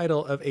a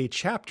title of a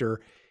chapter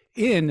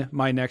in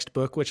my next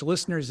book, which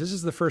listeners, this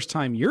is the first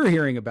time you're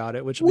hearing about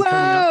it, which will be coming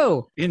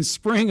out in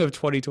spring of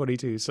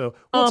 2022. So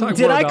we'll talk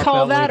did more I about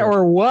call that later.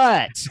 or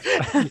what?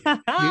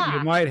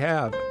 you might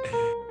have.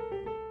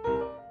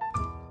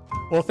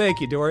 Well,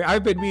 thank you, Dory.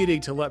 I've been meaning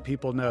to let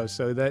people know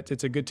so that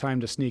it's a good time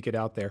to sneak it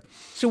out there.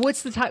 So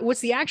what's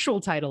the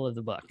actual title of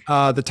the book?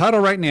 The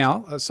title right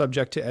now,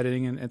 subject to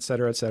editing and et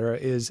cetera,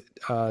 is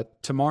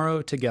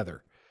Tomorrow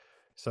Together.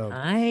 So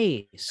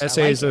nice.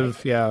 Essays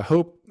of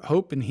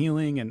hope and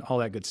healing and all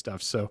that good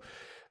stuff. So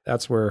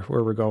that's where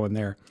we're going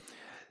there.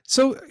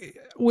 So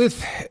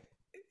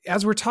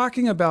as we're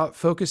talking about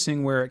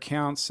focusing where it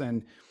counts,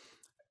 and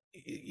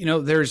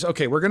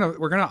we're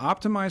gonna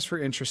optimize for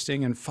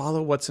interesting and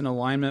follow what's in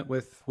alignment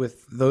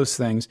with those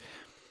things.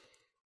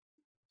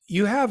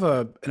 You have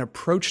an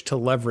approach to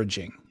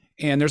leveraging,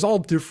 and there's all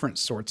different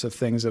sorts of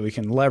things that we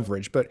can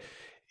leverage, but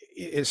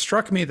it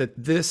struck me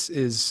that this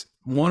is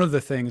one of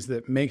the things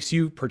that makes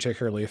you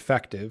particularly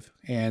effective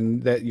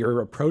and that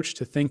your approach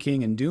to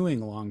thinking and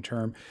doing long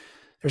term,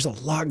 there's a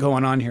lot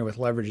going on here with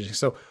leveraging.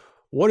 So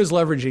what does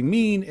leveraging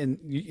mean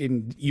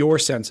in your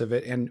sense of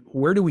it, and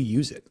where do we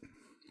use it?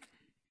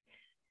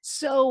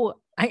 So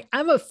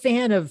I'm a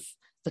fan of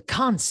the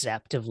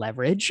concept of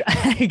leverage,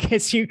 I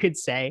guess you could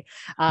say.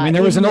 I mean,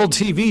 there was an old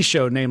TV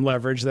show named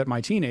Leverage that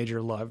my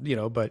teenager loved,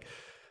 but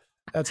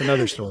that's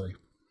another story.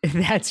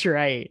 That's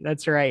right.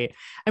 That's right.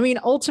 I mean,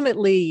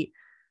 ultimately,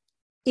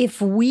 if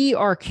we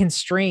are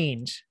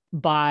constrained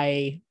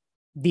by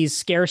these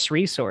scarce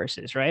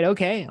resources, right?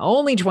 Okay,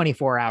 only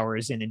 24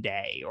 hours in a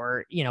day,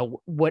 or,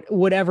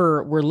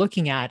 whatever we're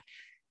looking at,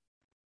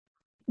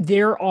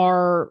 there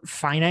are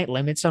finite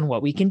limits on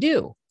what we can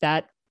do.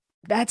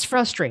 That's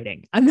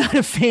frustrating. I'm not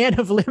a fan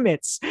of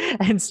limits.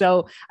 And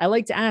so I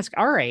like to ask,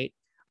 all right,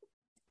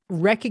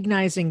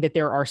 recognizing that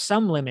there are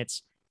some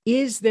limits,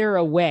 is there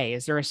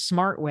a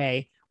smart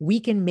way we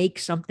can make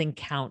something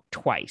count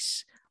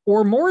twice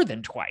or more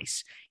than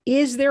twice?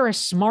 Is there a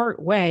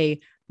smart way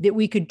that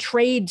we could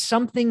trade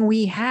something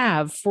we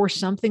have for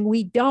something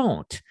we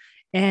don't?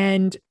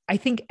 And I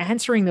think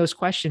answering those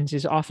questions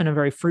is often a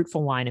very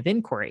fruitful line of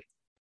inquiry.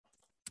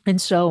 And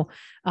so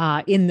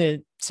in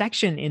the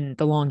section in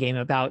The Long Game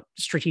about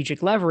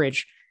strategic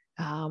leverage,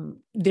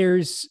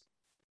 there's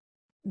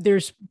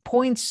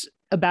points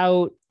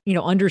about,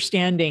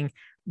 understanding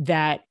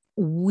that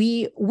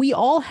we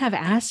all have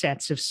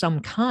assets of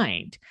some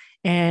kind.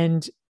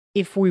 And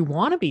if we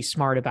want to be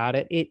smart about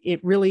it, it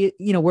really,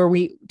 where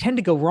we tend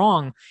to go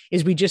wrong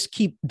is we just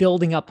keep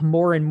building up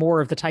more and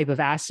more of the type of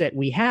asset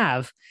we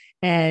have.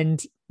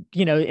 And,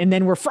 and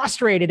then we're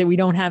frustrated that we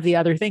don't have the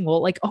other thing.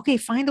 Well, okay,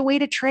 find a way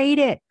to trade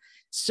it.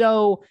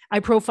 So I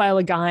profile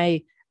a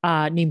guy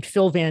named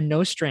Phil Van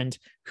Nostrand,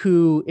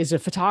 who is a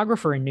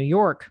photographer in New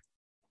York.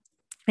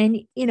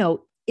 And,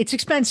 it's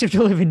expensive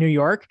to live in New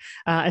York,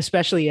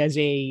 especially as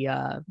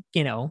a,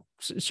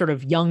 sort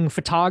of young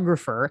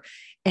photographer.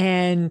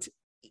 And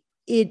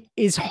it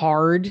is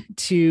hard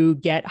to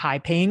get high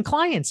paying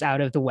clients out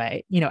of the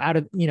way,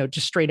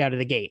 just straight out of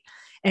the gate.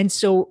 And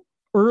so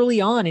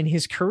early on in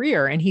his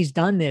career, and he's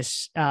done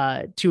this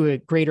to a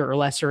greater or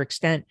lesser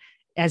extent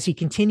as he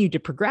continued to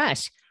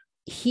progress,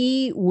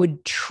 he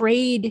would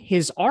trade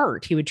his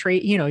art. He would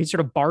trade, he'd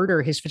sort of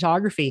barter his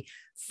photography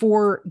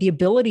for the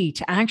ability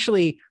to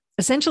actually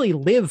essentially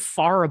live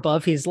far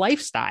above his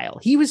lifestyle.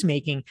 He was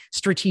making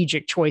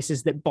strategic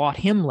choices that bought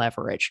him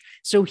leverage.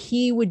 So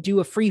he would do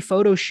a free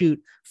photo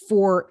shoot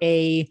for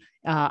a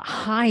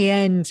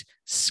high-end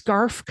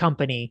scarf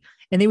company,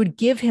 and they would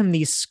give him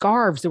these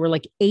scarves that were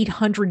like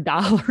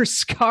 $800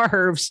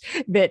 scarves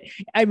that,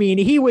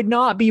 he would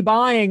not be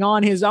buying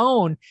on his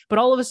own. But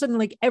all of a sudden,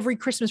 like every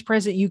Christmas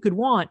present you could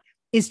want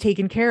is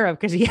taken care of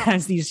because he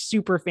has these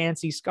super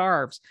fancy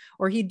scarves.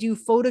 Or he'd do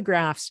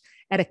photographs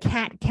at a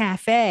cat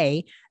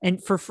cafe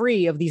and for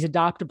free of these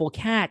adoptable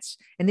cats.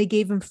 And they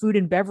gave him food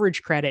and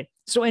beverage credit.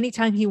 So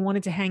anytime he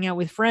wanted to hang out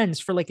with friends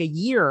for like a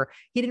year,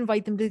 he'd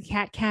invite them to the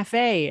cat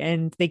cafe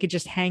and they could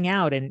just hang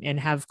out and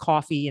have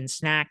coffee and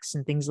snacks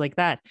and things like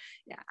that.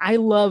 I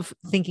love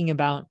thinking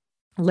about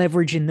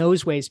leverage in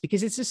those ways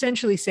because it's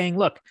essentially saying,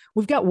 look,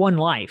 we've got one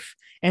life.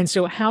 And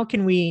so how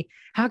can we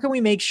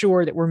make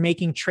sure that we're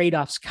making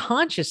trade-offs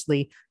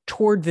consciously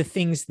toward the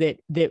things that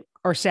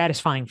are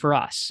satisfying for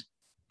us?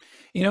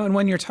 And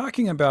when you're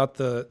talking about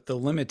the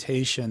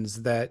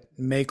limitations that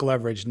make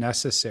leverage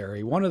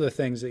necessary, one of the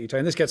things that you talk,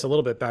 and this gets a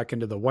little bit back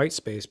into the white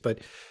space, but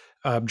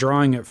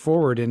drawing it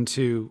forward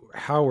into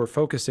how we're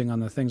focusing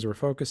on the things we're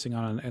focusing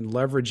on and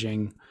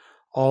leveraging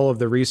all of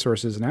the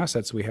resources and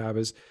assets we have,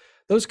 is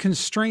those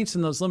constraints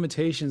and those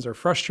limitations are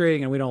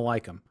frustrating and we don't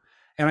like them.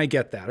 And I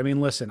get that.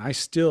 Listen,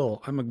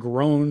 I'm a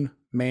grown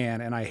man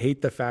and I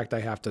hate the fact I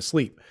have to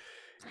sleep.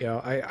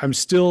 I'm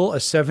still a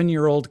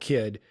 7-year-old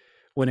kid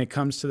when it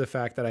comes to the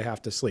fact that I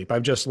have to sleep.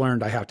 I've just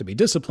learned I have to be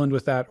disciplined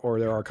with that or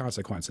there are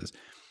consequences.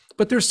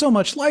 But there's so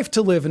much life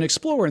to live and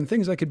explore and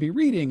things I could be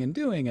reading and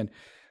doing, and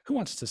who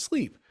wants to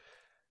sleep?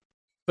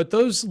 But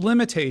those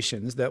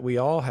limitations that we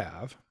all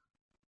have,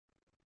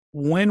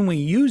 when we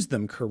use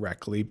them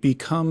correctly,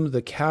 become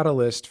the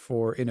catalyst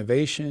for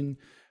innovation,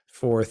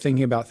 for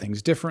thinking about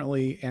things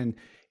differently. And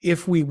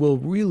if we will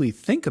really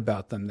think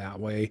about them that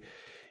way,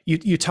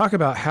 you talk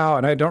about how,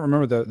 and I don't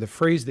remember the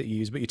phrase that you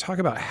use, but you talk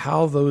about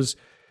how those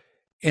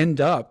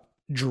end up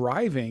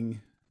driving,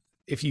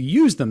 if you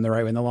use them the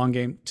right way in the long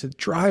game, to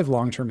drive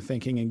long-term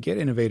thinking and get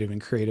innovative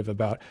and creative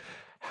about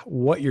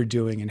what you're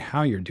doing and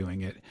how you're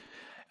doing it.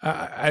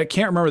 I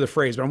can't remember the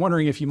phrase, but I'm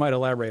wondering if you might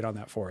elaborate on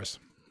that for us.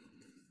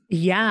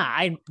 Yeah,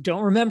 I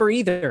don't remember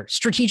either.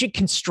 Strategic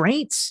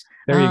constraints.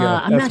 There you go.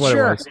 I'm not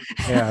sure. It was.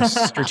 Yeah,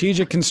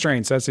 strategic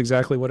constraints. That's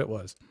exactly what it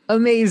was.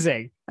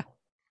 Amazing.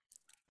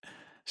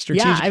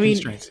 Strategic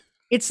constraints.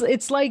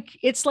 It's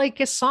like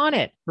a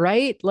sonnet,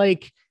 right?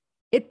 Like,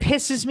 it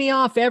pisses me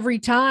off every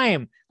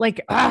time.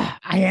 Like,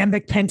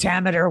 iambic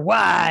pentameter,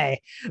 why?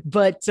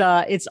 But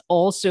it's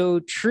also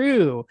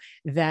true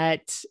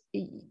that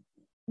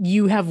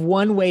you have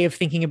one way of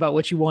thinking about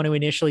what you want to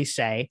initially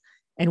say.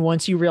 And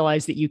once you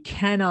realize that you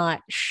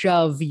cannot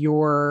shove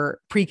your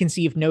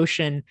preconceived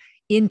notion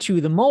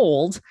into the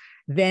mold,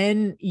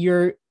 then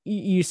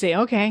you say,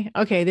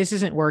 okay, this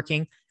isn't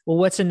working. Well,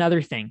 what's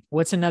another thing?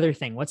 What's another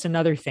thing? What's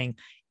another thing?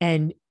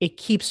 And it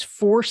keeps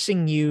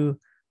forcing you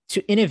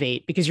to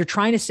innovate because you're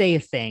trying to say a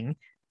thing.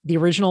 The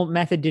original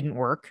method didn't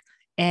work,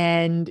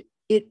 and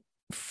it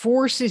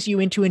forces you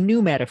into a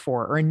new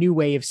metaphor or a new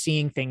way of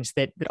seeing things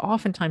that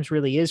oftentimes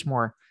really is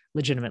more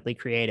legitimately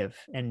creative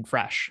and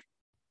fresh.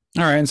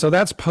 All right. And so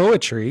that's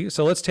poetry.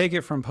 So let's take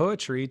it from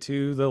poetry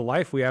to the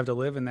life we have to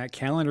live in, that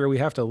calendar we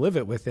have to live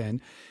it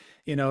within.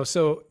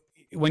 So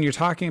when you're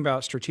talking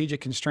about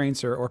strategic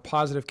constraints or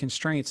positive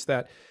constraints,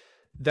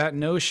 that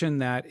notion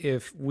that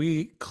if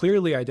we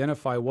clearly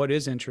identify what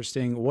is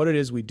interesting, what it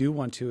is we do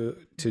want to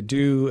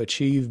do,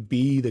 achieve,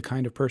 be the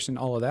kind of person,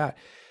 all of that,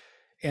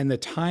 and the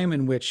time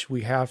in which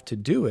we have to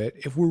do it,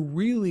 if we're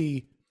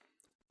really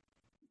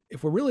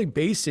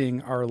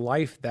basing our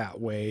life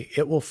that way,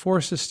 it will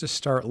force us to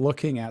start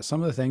looking at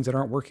some of the things that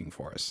aren't working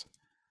for us.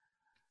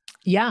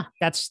 Yeah,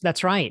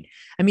 that's right.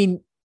 I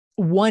mean,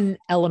 one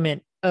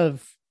element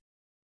of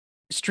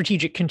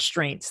strategic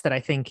constraints that I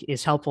think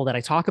is helpful that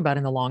I talk about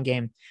in The Long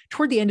Game,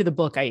 toward the end of the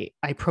book, I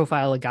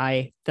profile a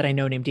guy that I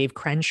know named Dave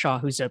Crenshaw,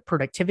 who's a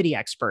productivity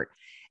expert.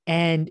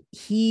 And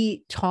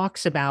he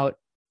talks about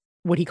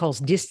what he calls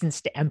distance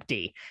to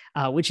empty,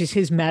 which is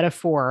his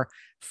metaphor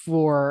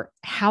for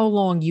how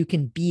long you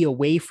can be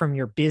away from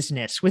your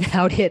business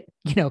without it,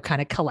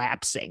 kind of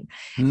collapsing.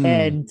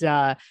 And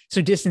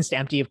so distance to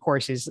empty, of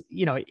course, is,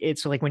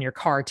 it's like when your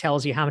car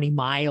tells you how many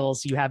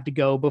miles you have to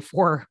go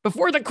before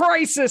the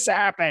crisis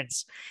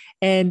happens.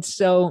 And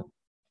so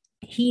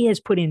he has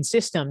put in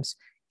systems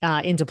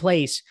into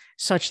place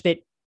such that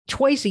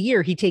twice a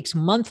year he takes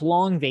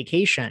month-long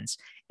vacations.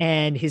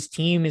 And his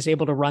team is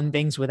able to run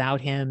things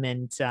without him.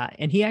 And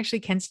he actually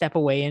can step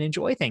away and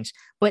enjoy things.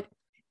 But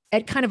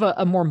at kind of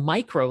a more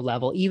micro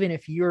level, even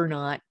if you're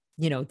not,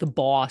 the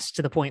boss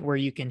to the point where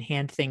you can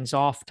hand things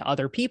off to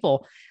other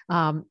people,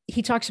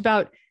 he talks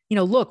about,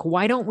 look,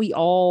 why don't we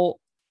all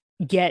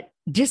get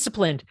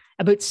disciplined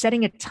about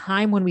setting a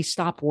time when we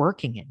stop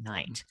working at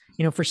night?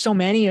 For so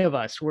many of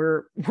us,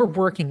 we're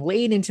working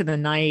late into the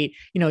night.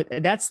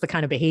 That's the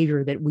kind of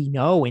behavior that we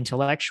know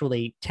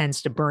intellectually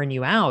tends to burn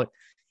you out.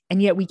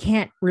 And yet we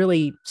can't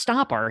really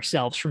stop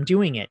ourselves from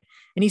doing it.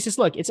 And he says,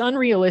 look, it's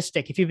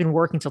unrealistic if you've been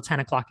working till 10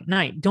 o'clock at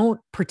night. Don't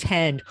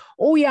pretend,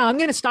 oh yeah, I'm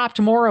going to stop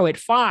tomorrow at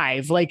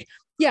 5. Like,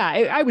 yeah,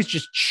 I was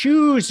just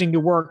choosing to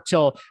work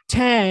till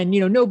 10,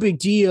 no big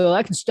deal.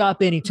 I can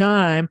stop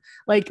anytime.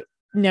 Like,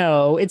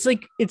 no, it's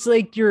like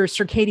your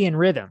circadian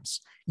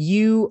rhythms.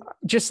 You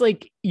just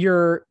like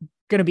you're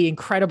going to be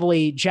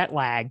incredibly jet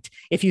lagged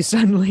if you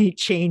suddenly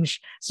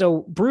change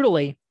so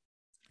brutally.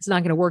 It's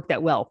not going to work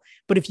that well.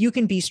 But if you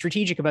can be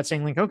strategic about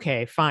saying like,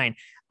 okay, fine.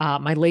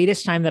 My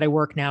latest time that I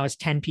work now is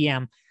 10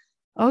 p.m.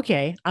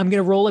 Okay, I'm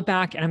going to roll it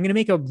back and I'm going to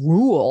make a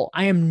rule.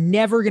 I am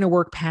never going to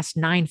work past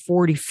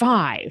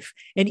 9:45.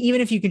 And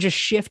even if you can just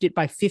shift it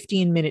by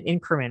 15-minute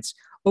increments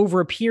over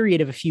a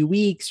period of a few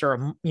weeks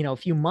or, a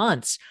few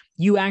months,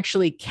 you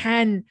actually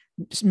can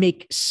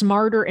make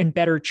smarter and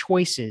better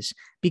choices.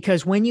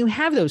 Because when you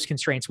have those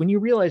constraints, when you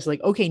realize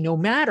like, okay, no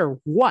matter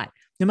what,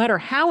 no matter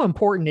how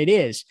important it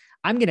is,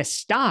 I'm going to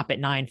stop at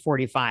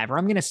 9:45 or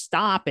I'm going to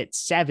stop at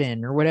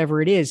 7 or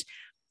whatever it is.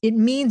 It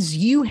means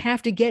you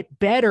have to get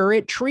better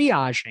at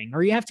triaging,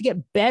 or you have to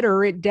get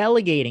better at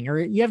delegating, or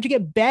you have to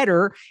get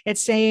better at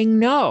saying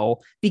no,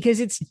 because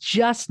it's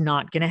just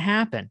not going to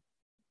happen.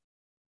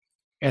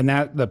 And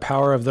that the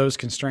power of those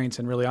constraints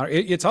and really,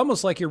 it's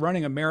almost like you're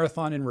running a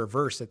marathon in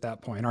reverse at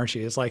that point, aren't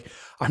you? It's like,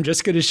 I'm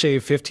just going to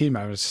shave 15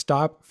 minutes, I'm going to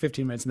stop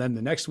 15 minutes. And then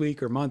the next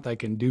week or month, I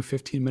can do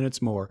 15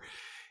 minutes more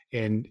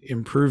and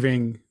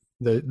improving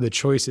the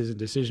choices and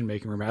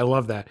decision-making. I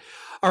love that.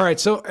 All right.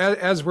 So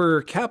as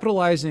we're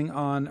capitalizing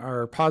on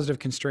our positive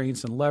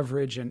constraints and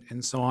leverage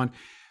and so on,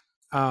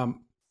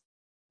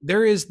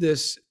 there is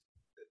this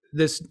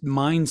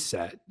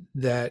mindset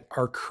that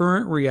our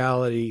current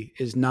reality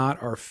is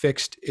not our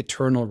fixed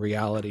eternal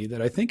reality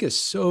that I think is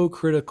so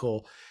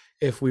critical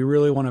if we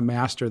really want to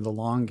master the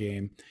long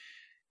game.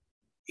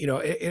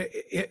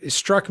 It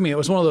struck me. It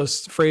was one of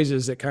those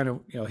phrases that kind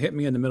of, hit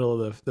me in the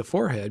middle of the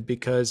forehead,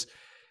 because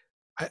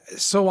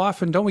so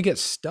often don't we get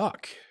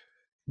stuck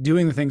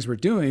doing the things we're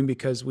doing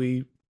because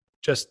we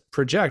just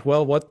project,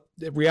 well, what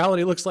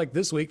reality looks like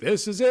this week,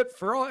 this is it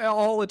for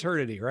all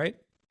eternity, right?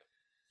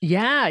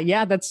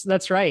 Yeah,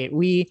 that's right.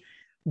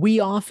 We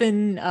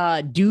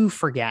often do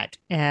forget,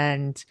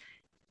 and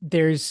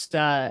there's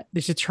a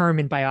term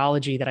in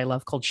biology that I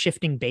love called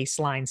shifting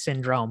baseline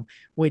syndrome,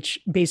 which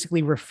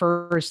basically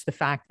refers to the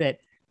fact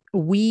that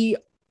we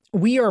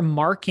are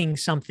marking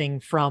something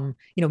from,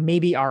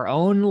 maybe our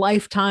own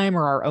lifetime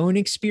or our own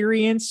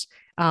experience.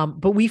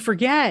 But we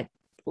forget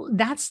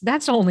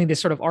that's only this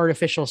sort of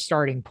artificial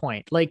starting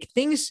point. Like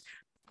things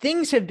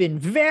have been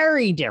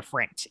very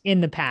different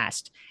in the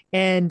past.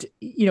 And,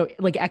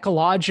 like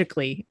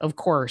ecologically, of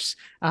course,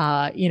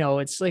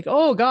 it's like,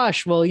 oh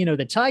gosh, well,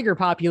 the tiger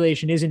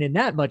population isn't in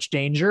that much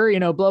danger,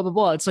 blah, blah,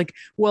 blah. It's like,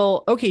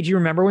 well, okay, do you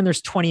remember when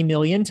there's 20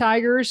 million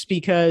tigers?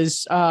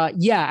 Because,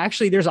 yeah,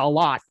 actually there's a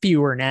lot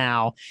fewer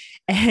now.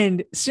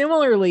 And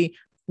similarly,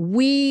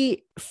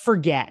 we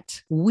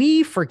get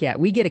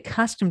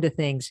accustomed to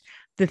things,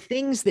 the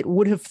things that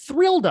would have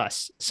thrilled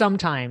us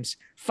sometimes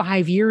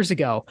 5 years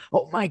ago.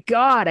 Oh my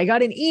God, I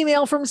got an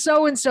email from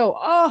so-and-so.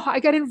 Oh, I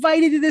got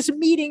invited to this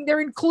meeting. They're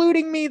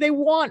including me. They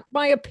want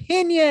my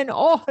opinion.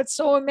 Oh, it's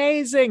so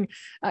amazing.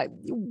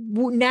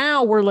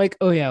 Now we're like,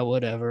 oh yeah,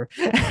 whatever.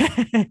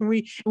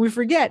 we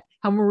forget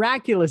how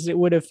miraculous it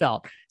would have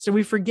felt. So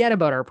we forget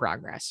about our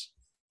progress.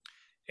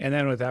 And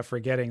then with that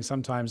forgetting,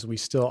 sometimes we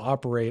still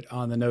operate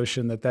on the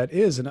notion that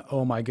is an,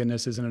 oh my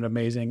goodness, isn't it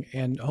amazing?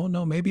 And oh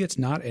no, maybe it's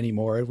not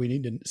anymore. We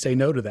need to say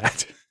no to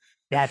that.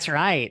 That's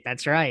right.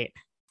 That's right.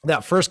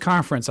 That first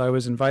conference I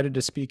was invited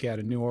to speak at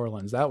in New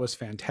Orleans, that was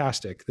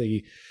fantastic.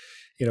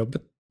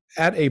 But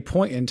at a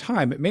point in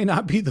time, it may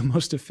not be the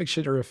most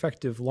efficient or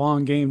effective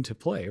long game to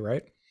play,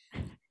 right?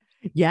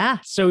 Yeah,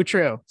 so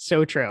true.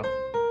 So true.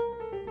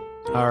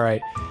 All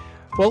right.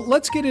 Well,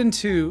 let's get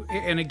into,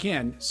 and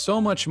again,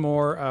 so much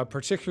more,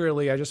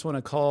 particularly I just want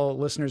to call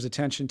listeners'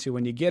 attention to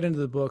when you get into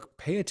the book,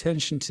 pay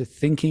attention to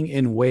thinking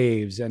in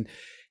waves and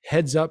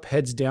heads up,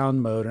 heads down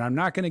mode. And I'm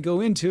not going to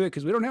go into it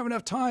because we don't have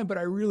enough time, but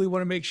I really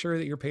want to make sure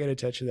that you're paying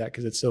attention to that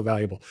because it's so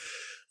valuable.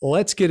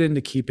 Let's get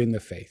into keeping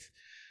the faith,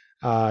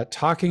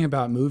 talking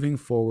about moving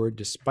forward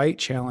despite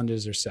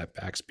challenges or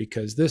setbacks,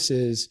 because this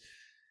is,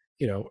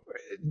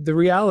 the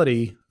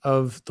reality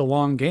of the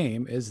long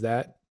game is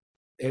that,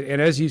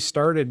 and as you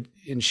started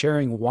in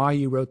sharing why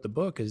you wrote the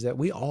book, is that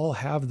we all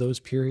have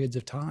those periods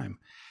of time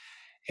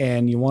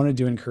and you wanted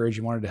to encourage,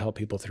 you wanted to help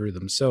people through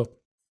them. So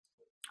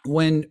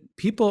when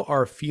people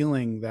are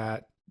feeling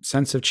that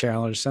sense of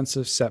challenge, sense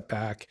of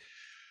setback,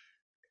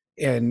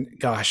 and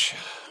gosh,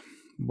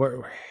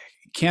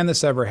 can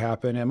this ever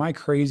happen? Am I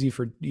crazy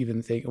for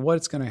even thinking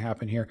what's going to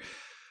happen here?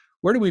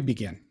 Where do we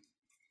begin?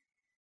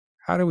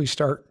 How do we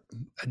start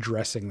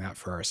addressing that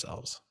for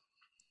ourselves?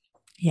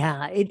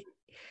 Yeah,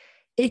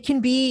 it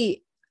can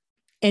be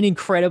an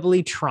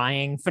incredibly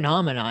trying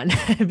phenomenon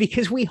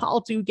because we all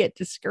do get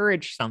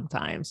discouraged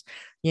sometimes.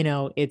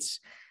 It's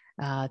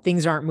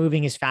things aren't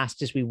moving as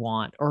fast as we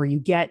want, or you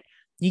get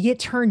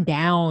turned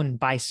down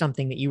by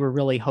something that you were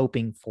really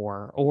hoping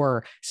for,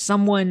 or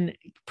someone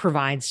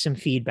provides some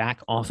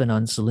feedback, often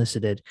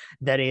unsolicited,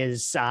 that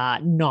is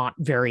not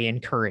very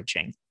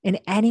encouraging. And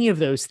any of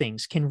those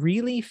things can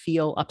really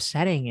feel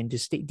upsetting and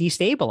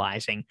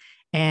destabilizing.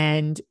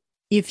 And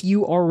if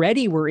you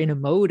already were in a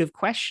mode of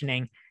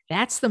questioning,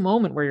 that's the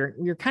moment where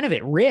you're kind of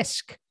at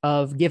risk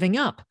of giving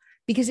up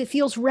because it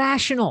feels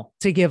rational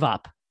to give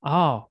up.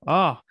 Oh,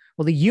 well,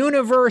 the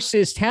universe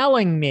is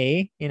telling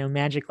me,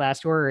 magic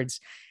last words.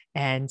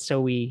 And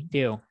so we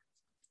do.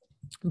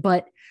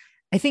 But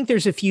I think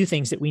there's a few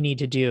things that we need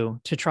to do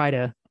to try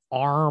to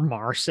arm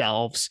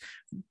ourselves,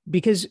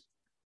 because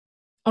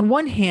on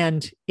one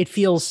hand, it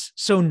feels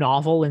so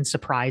novel and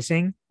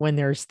surprising when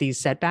there's these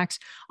setbacks.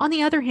 On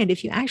the other hand,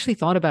 if you actually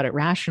thought about it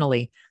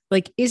rationally,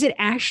 like, is it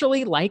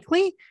actually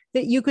likely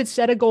that you could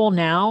set a goal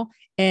now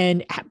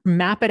and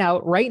map it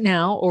out right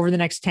now over the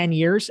next 10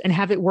 years and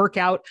have it work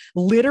out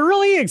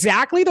literally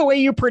exactly the way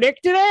you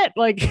predicted it?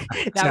 Like,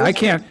 I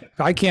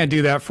can't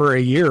do that for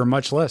a year,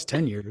 much less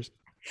 10 years.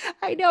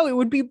 I know, it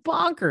would be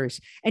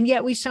bonkers. And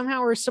yet we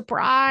somehow are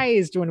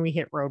surprised when we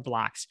hit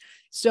roadblocks.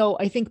 So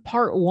I think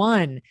part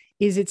one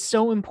is it's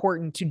so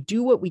important to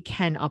do what we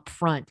can up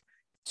front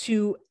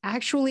to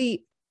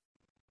actually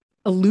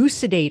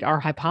elucidate our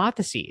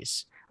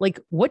hypotheses. Like,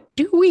 what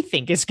do we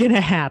think is going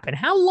to happen?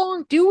 How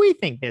long do we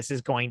think this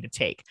is going to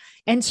take?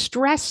 And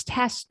stress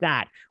test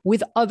that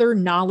with other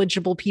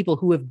knowledgeable people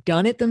who have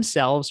done it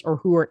themselves or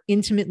who are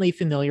intimately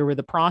familiar with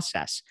the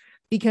process.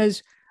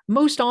 Because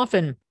most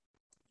often,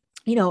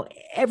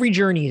 every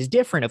journey is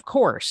different, of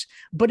course,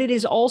 but it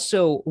is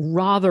also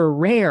rather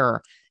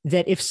rare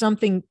that if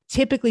something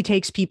typically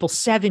takes people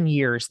 7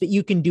 years, that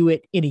you can do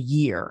it in a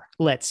year,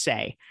 let's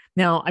say.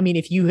 Now, I mean,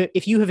 if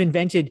you have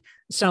invented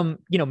some,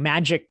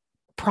 magic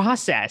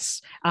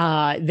process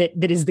that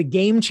is the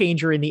game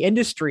changer in the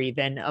industry,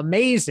 then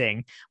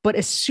amazing. But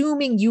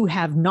assuming you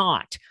have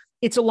not,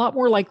 it's a lot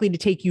more likely to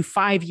take you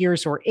 5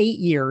 years or 8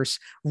 years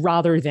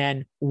rather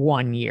than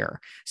 1 year.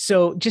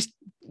 So just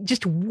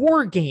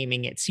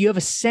wargaming it, so you have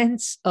a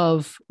sense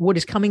of what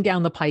is coming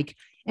down the pike,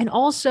 and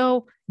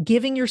also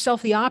giving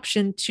yourself the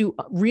option to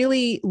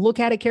really look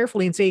at it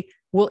carefully and say,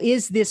 well,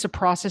 is this a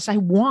process I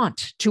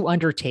want to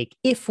undertake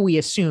if we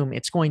assume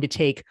it's going to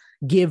take,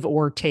 give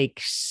or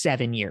take,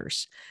 7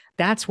 years?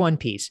 That's one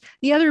piece.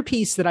 The other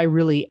piece that I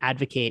really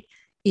advocate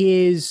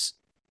is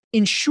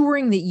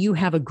ensuring that you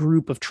have a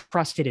group of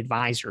trusted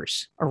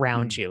advisors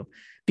around you,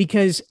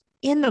 because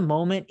in the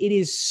moment, it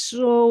is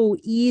so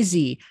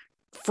easy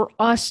for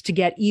us to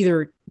get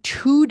either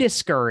too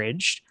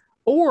discouraged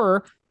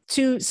or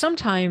to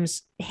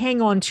sometimes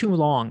hang on too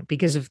long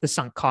because of the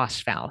sunk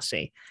cost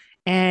fallacy.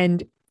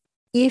 And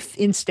If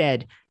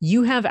instead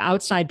you have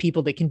outside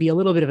people that can be a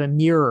little bit of a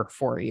mirror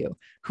for you,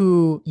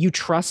 who you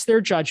trust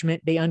their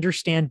judgment, they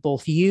understand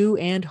both you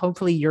and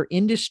hopefully your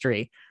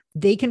industry,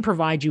 they can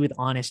provide you with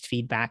honest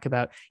feedback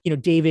about,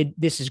 David,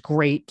 this is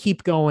great.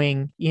 Keep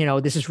going.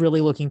 This is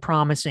really looking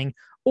promising.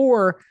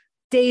 Or,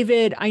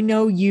 David, I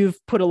know you've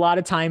put a lot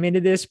of time into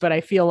this, but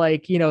I feel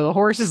like, the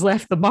horse has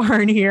left the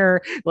barn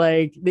here.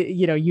 Like,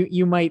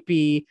 you might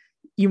be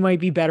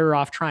better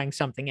off trying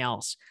something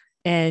else.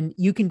 And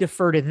you can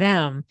defer to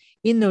them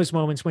in those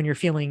moments when you're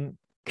feeling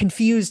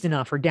confused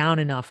enough or down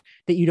enough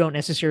that you don't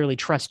necessarily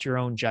trust your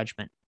own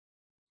judgment.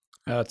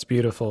 That's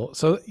beautiful.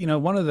 So,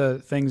 one of the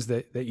things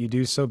that you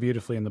do so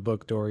beautifully in the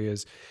book, Dory,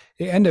 is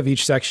the end of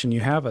each section, you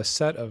have a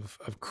set of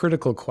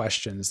critical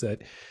questions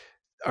that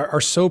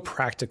are so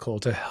practical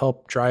to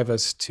help drive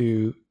us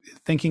to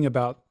thinking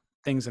about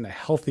things in a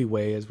healthy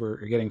way as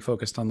we're getting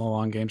focused on the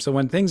long game. So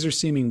when things are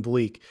seeming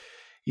bleak,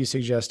 you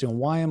suggest,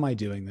 why am I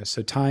doing this?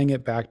 So tying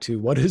it back to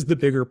what is the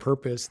bigger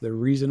purpose, the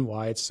reason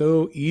why. It's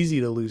so easy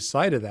to lose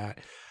sight of that.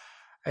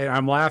 And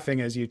I'm laughing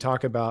as you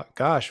talk about,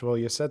 gosh, well,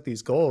 you set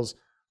these goals.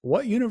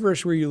 What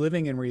universe were you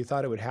living in where you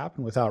thought it would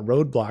happen without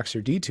roadblocks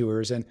or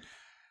detours? And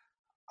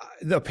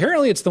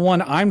apparently it's the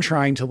one I'm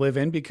trying to live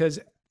in, because,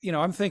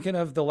 I'm thinking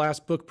of the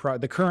last book,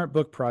 the current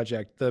book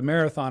project, the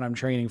marathon I'm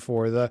training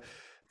for, the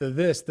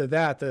this, the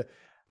that,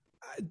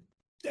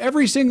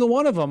 every single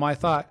one of them. I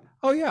thought,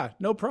 oh yeah,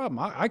 no problem.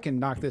 I can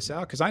knock this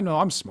out because I know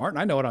I'm smart and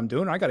I know what I'm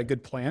doing. I got a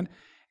good plan.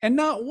 And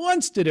not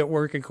once did it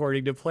work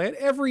according to plan.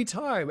 Every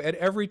time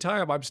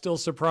I'm still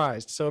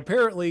surprised. So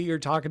apparently you're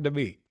talking to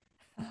me.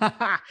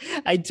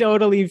 I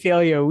totally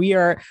feel you. We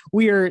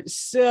are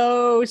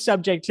so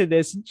subject to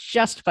this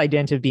just by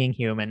dint of being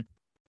human.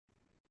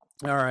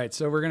 All right.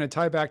 So we're going to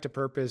tie back to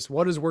purpose.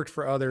 What has worked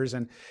for others?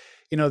 And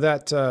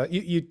that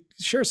you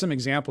share some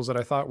examples that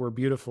I thought were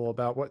beautiful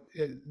about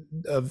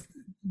of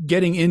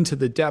getting into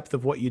the depth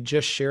of what you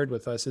just shared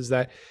with us, is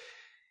that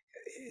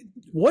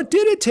what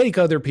did it take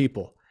other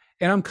people?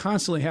 And I'm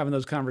constantly having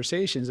those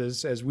conversations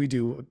as we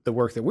do the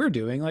work that we're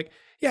doing. Like,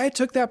 yeah, it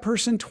took that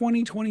person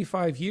 20,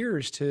 25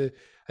 years to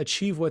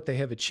achieve what they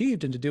have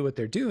achieved and to do what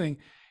they're doing.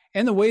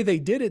 And the way they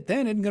did it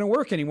then isn't going to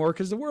work anymore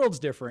because the world's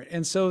different.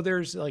 And so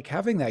there's like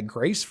having that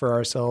grace for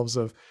ourselves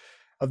of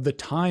the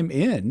time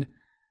in.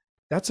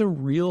 That's a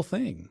real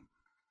thing.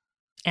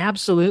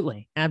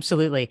 Absolutely.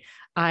 Absolutely.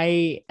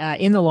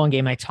 In the long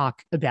game, I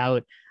talk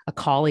about a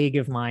colleague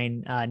of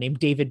mine named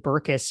David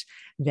Burkus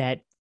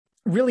that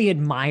really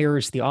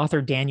admires the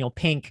author Daniel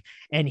Pink.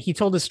 And he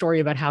told a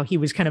story about how he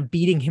was kind of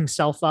beating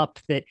himself up,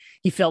 that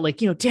he felt like,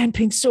 Dan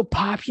Pink's so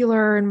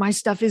popular and my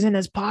stuff isn't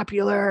as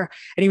popular.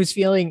 And he was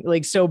feeling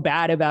like so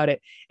bad about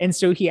it. And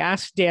so he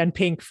asked Dan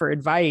Pink for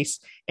advice.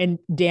 And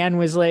Dan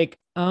was like,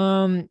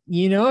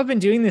 I've been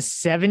doing this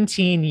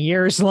 17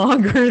 years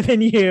longer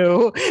than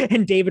you.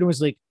 And David was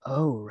like,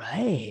 oh,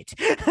 right.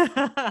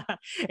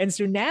 And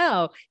so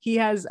now he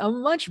has a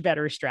much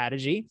better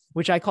strategy,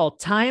 which I call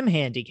time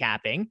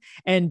handicapping.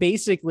 And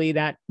basically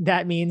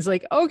that means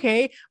like,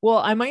 okay, well,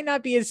 I might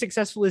not be as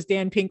successful as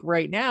Dan Pink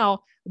right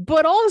now,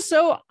 but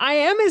also I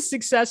am as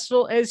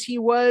successful as he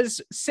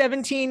was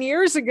 17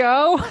 years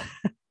ago.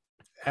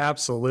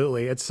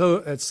 Absolutely. It's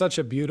such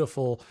a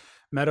beautiful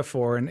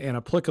metaphor and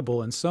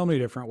applicable in so many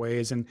different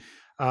ways. And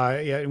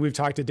we've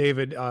talked to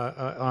David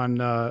on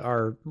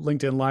our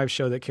LinkedIn live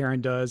show that Karen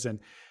does.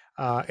 And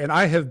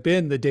I have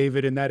been the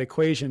David in that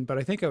equation, but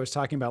I think I was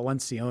talking about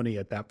Lencioni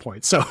at that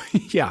point. So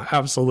yeah,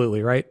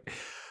 absolutely. Right.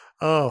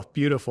 Oh,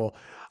 beautiful.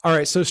 All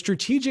right. So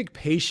strategic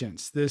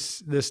patience,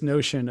 this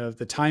notion of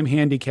the time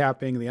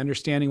handicapping, the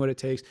understanding what it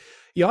takes.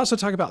 You also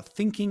talk about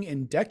thinking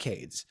in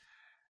decades,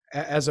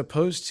 as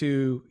opposed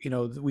to,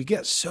 we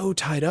get so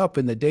tied up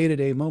in the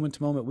day-to-day,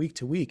 moment-to-moment,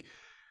 week-to-week.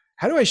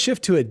 How do I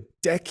shift to a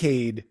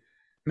decade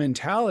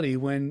mentality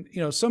when,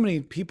 so many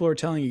people are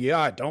telling you,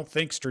 yeah, don't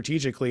think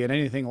strategically in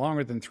anything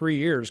longer than 3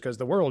 years because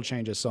the world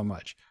changes so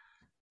much.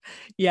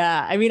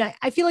 Yeah. I mean,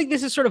 I feel like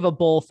this is sort of a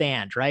both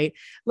and, right?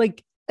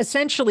 Like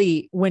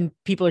essentially when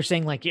people are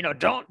saying like,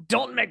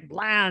 don't make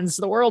plans,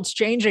 the world's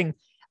changing.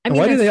 I mean,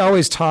 why do they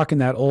always talk in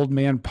that old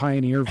man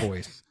pioneer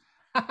voice?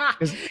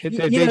 They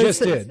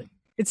just did.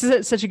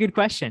 It's such a good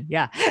question.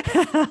 Yeah.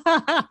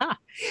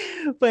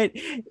 But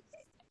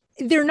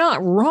they're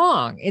not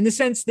wrong in the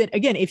sense that,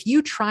 again, if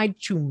you tried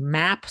to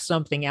map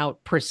something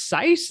out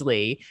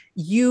precisely,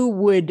 you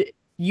would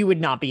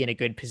not be in a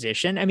good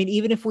position. I mean,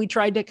 even if we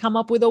tried to come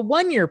up with a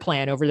 1-year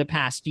plan over the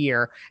past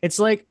year, it's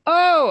like,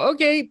 oh,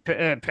 okay,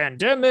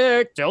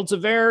 pandemic, Delta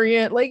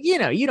variant, like,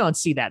 you don't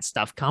see that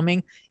stuff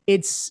coming.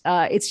 It's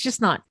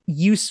just not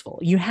useful.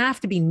 You have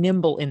to be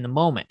nimble in the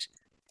moment.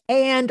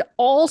 And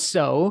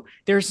also,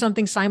 there's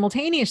something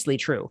simultaneously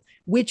true,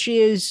 which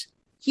is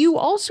you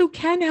also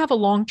can have a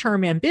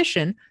long-term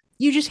ambition.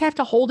 You just have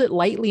to hold it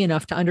lightly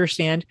enough to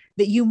understand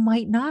that you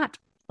might not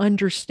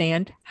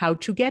understand how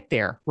to get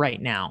there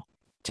right now,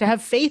 to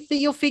have faith that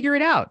you'll figure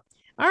it out.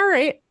 All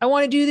right, I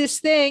want to do this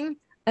thing.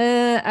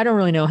 I don't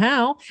really know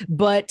how,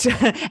 but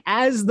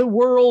as the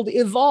world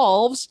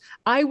evolves,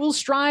 I will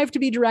strive to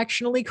be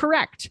directionally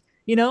correct,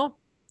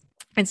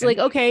 It's like,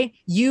 okay,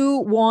 you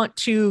want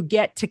to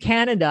get to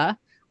Canada.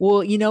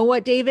 Well, you know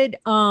what, David?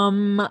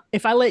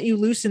 If I let you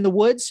loose in the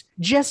woods,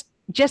 just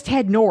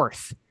head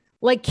north.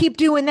 Like, keep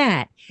doing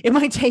that. It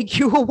might take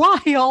you a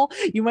while.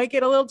 You might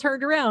get a little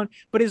turned around,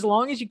 but as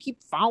long as you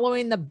keep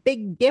following the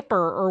Big Dipper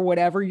or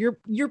whatever,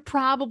 you're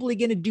probably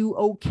going to do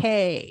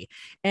okay.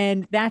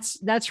 And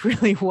that's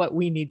really what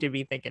we need to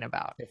be thinking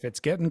about. If it's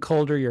getting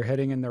colder, you're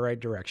heading in the right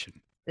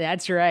direction.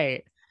 That's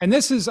right. And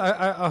this is,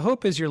 I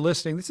hope as you're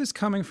listening, this is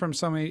coming from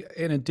somebody,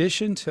 in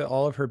addition to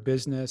all of her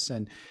business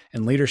and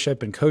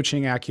leadership and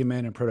coaching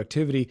acumen and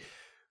productivity,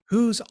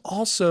 who's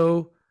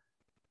also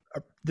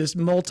this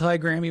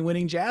multi-Grammy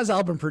winning jazz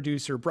album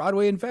producer,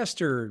 Broadway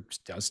investor,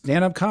 does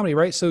stand-up comedy,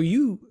 right? So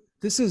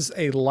this is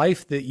a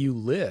life that you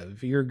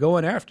live. You're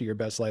going after your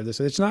best life.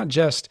 It's not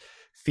just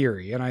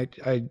theory. And I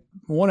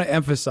want to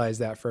emphasize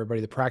that for everybody,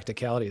 the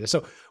practicality of this.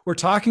 So we're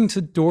talking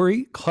to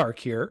Dorie Clark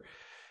here.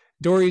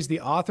 Dorie is the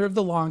author of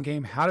The Long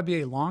Game, How to Be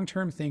a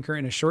Long-Term Thinker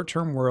in a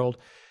Short-Term World.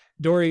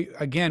 Dorie,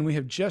 again, we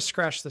have just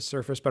scratched the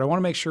surface, but I want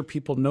to make sure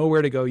people know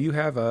where to go. You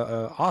have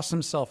a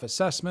awesome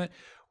self-assessment.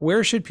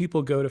 Where should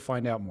people go to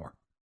find out more?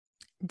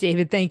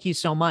 David, thank you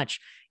so much.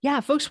 Yeah,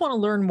 folks want to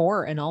learn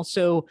more and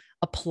also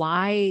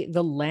apply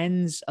the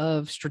lens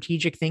of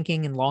strategic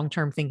thinking and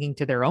long-term thinking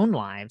to their own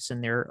lives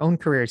and their own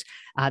careers.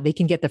 They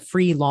can get the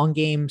free Long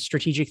Game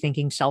Strategic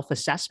Thinking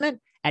Self-Assessment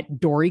at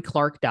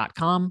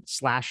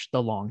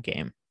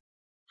dorieclark.com/thelonggame.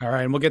 All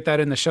right. And we'll get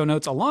that in the show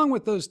notes along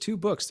with those 2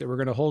 books that we're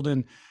going to hold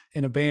in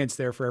abeyance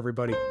there for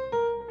everybody.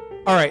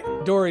 All right,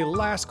 Dorie,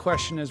 last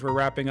question as we're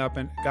wrapping up.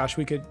 And gosh,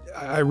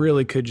 I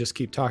really could just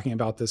keep talking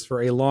about this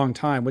for a long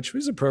time, which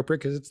was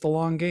appropriate because it's the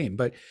long game.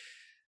 But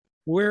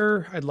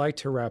where I'd like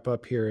to wrap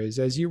up here is,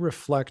 as you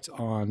reflect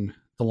on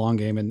the long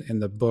game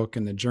and the book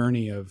and the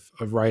journey of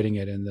writing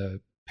it and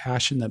the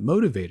passion that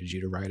motivated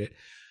you to write it,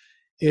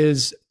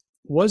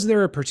 was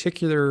there a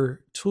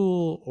particular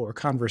tool or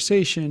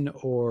conversation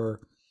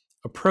or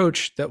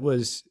approach that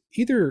was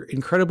either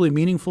incredibly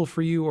meaningful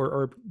for you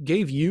or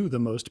gave you the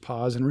most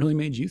pause and really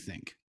made you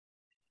think?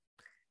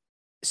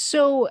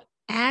 So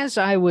as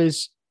I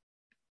was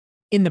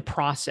in the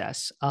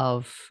process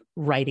of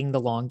writing The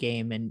Long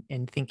Game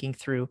and thinking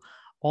through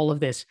all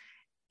of this,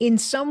 in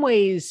some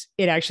ways,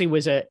 it actually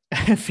was a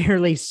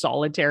fairly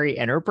solitary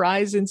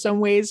enterprise in some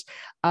ways,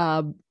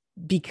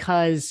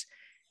 because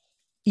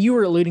you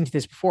were alluding to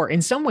this before.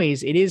 In some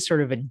ways, it is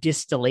sort of a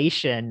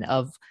distillation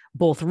of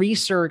both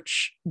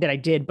research that I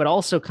did, but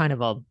also kind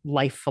of a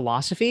life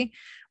philosophy.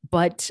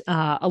 But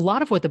a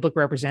lot of what the book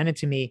represented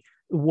to me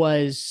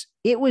was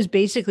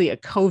basically a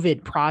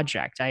COVID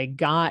project. I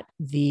got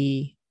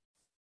the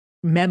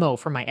memo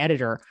from my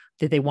editor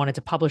that they wanted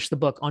to publish the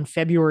book on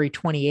February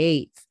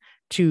 28th,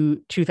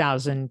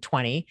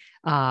 2020.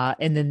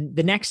 And then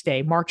the next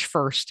day, March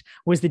 1st,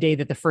 was the day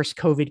that the first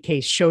COVID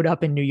case showed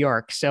up in New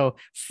York. So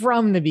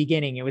from the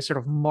beginning, it was sort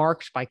of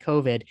marked by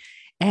COVID.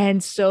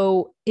 And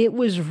so it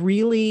was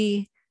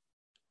really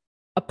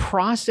a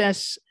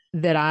process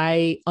that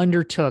I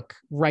undertook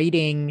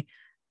writing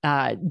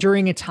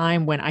during a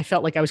time when I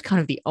felt like I was kind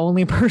of the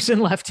only person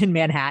left in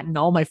Manhattan.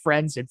 All my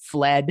friends had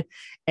fled.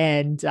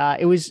 And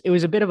it was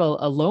a bit of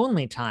a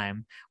lonely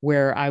time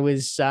where I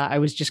was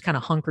just kind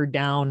of hunkered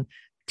down,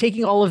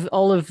 taking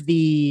all of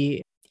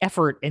the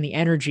effort and the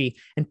energy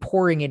and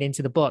pouring it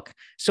into the book.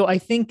 So I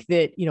think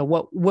that,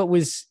 what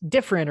was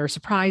different or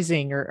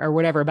surprising or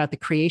whatever about the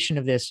creation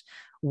of this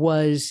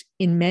was,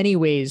 in many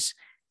ways,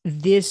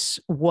 this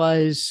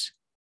was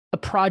a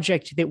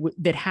project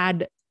that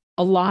had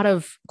a lot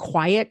of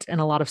quiet and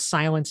a lot of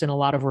silence and a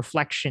lot of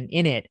reflection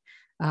in it,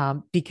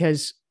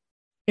 because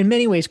in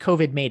many ways,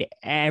 COVID made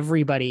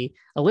everybody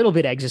a little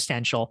bit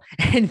existential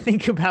and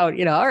think about,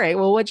 all right,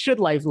 well, what should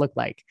life look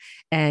like?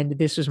 And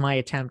this was my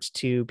attempt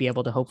to be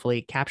able to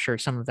hopefully capture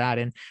some of that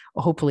and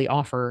hopefully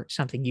offer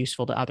something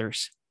useful to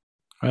others.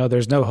 Well,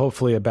 there's no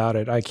hopefully about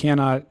it. I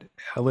cannot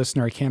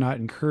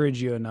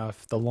encourage you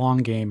enough. The Long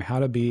Game, How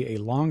to Be a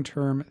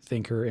Long-Term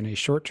Thinker in a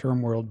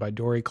Short-Term World by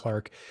Dorie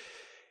Clark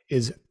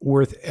is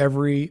worth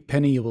every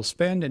penny you will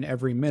spend and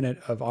every minute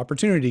of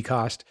opportunity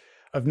cost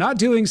of not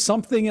doing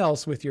something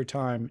else with your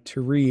time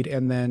to read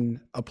and then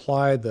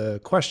apply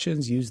the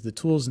questions, use the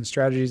tools and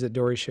strategies that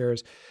Dorie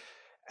shares.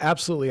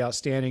 Absolutely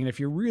outstanding. And if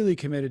you're really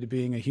committed to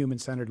being a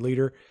human-centered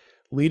leader,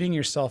 leading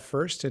yourself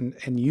first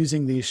and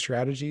using these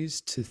strategies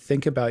to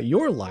think about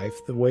your life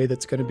the way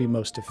that's going to be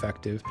most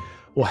effective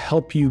will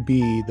help you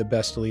be the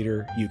best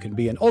leader you can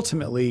be, and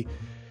ultimately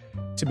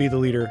to be the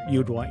leader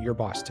you'd want your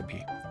boss to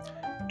be.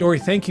 Dorie,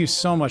 thank you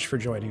so much for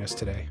joining us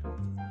today.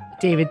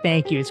 David,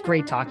 thank you. It's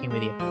great talking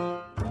with you.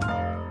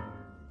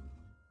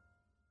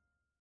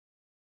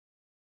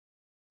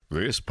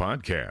 This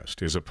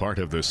podcast is a part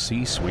of the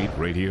C-Suite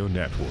Radio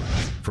Network.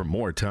 For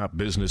more top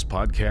business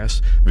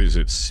podcasts,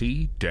 visit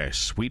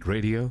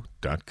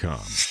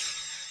c-suiteradio.com.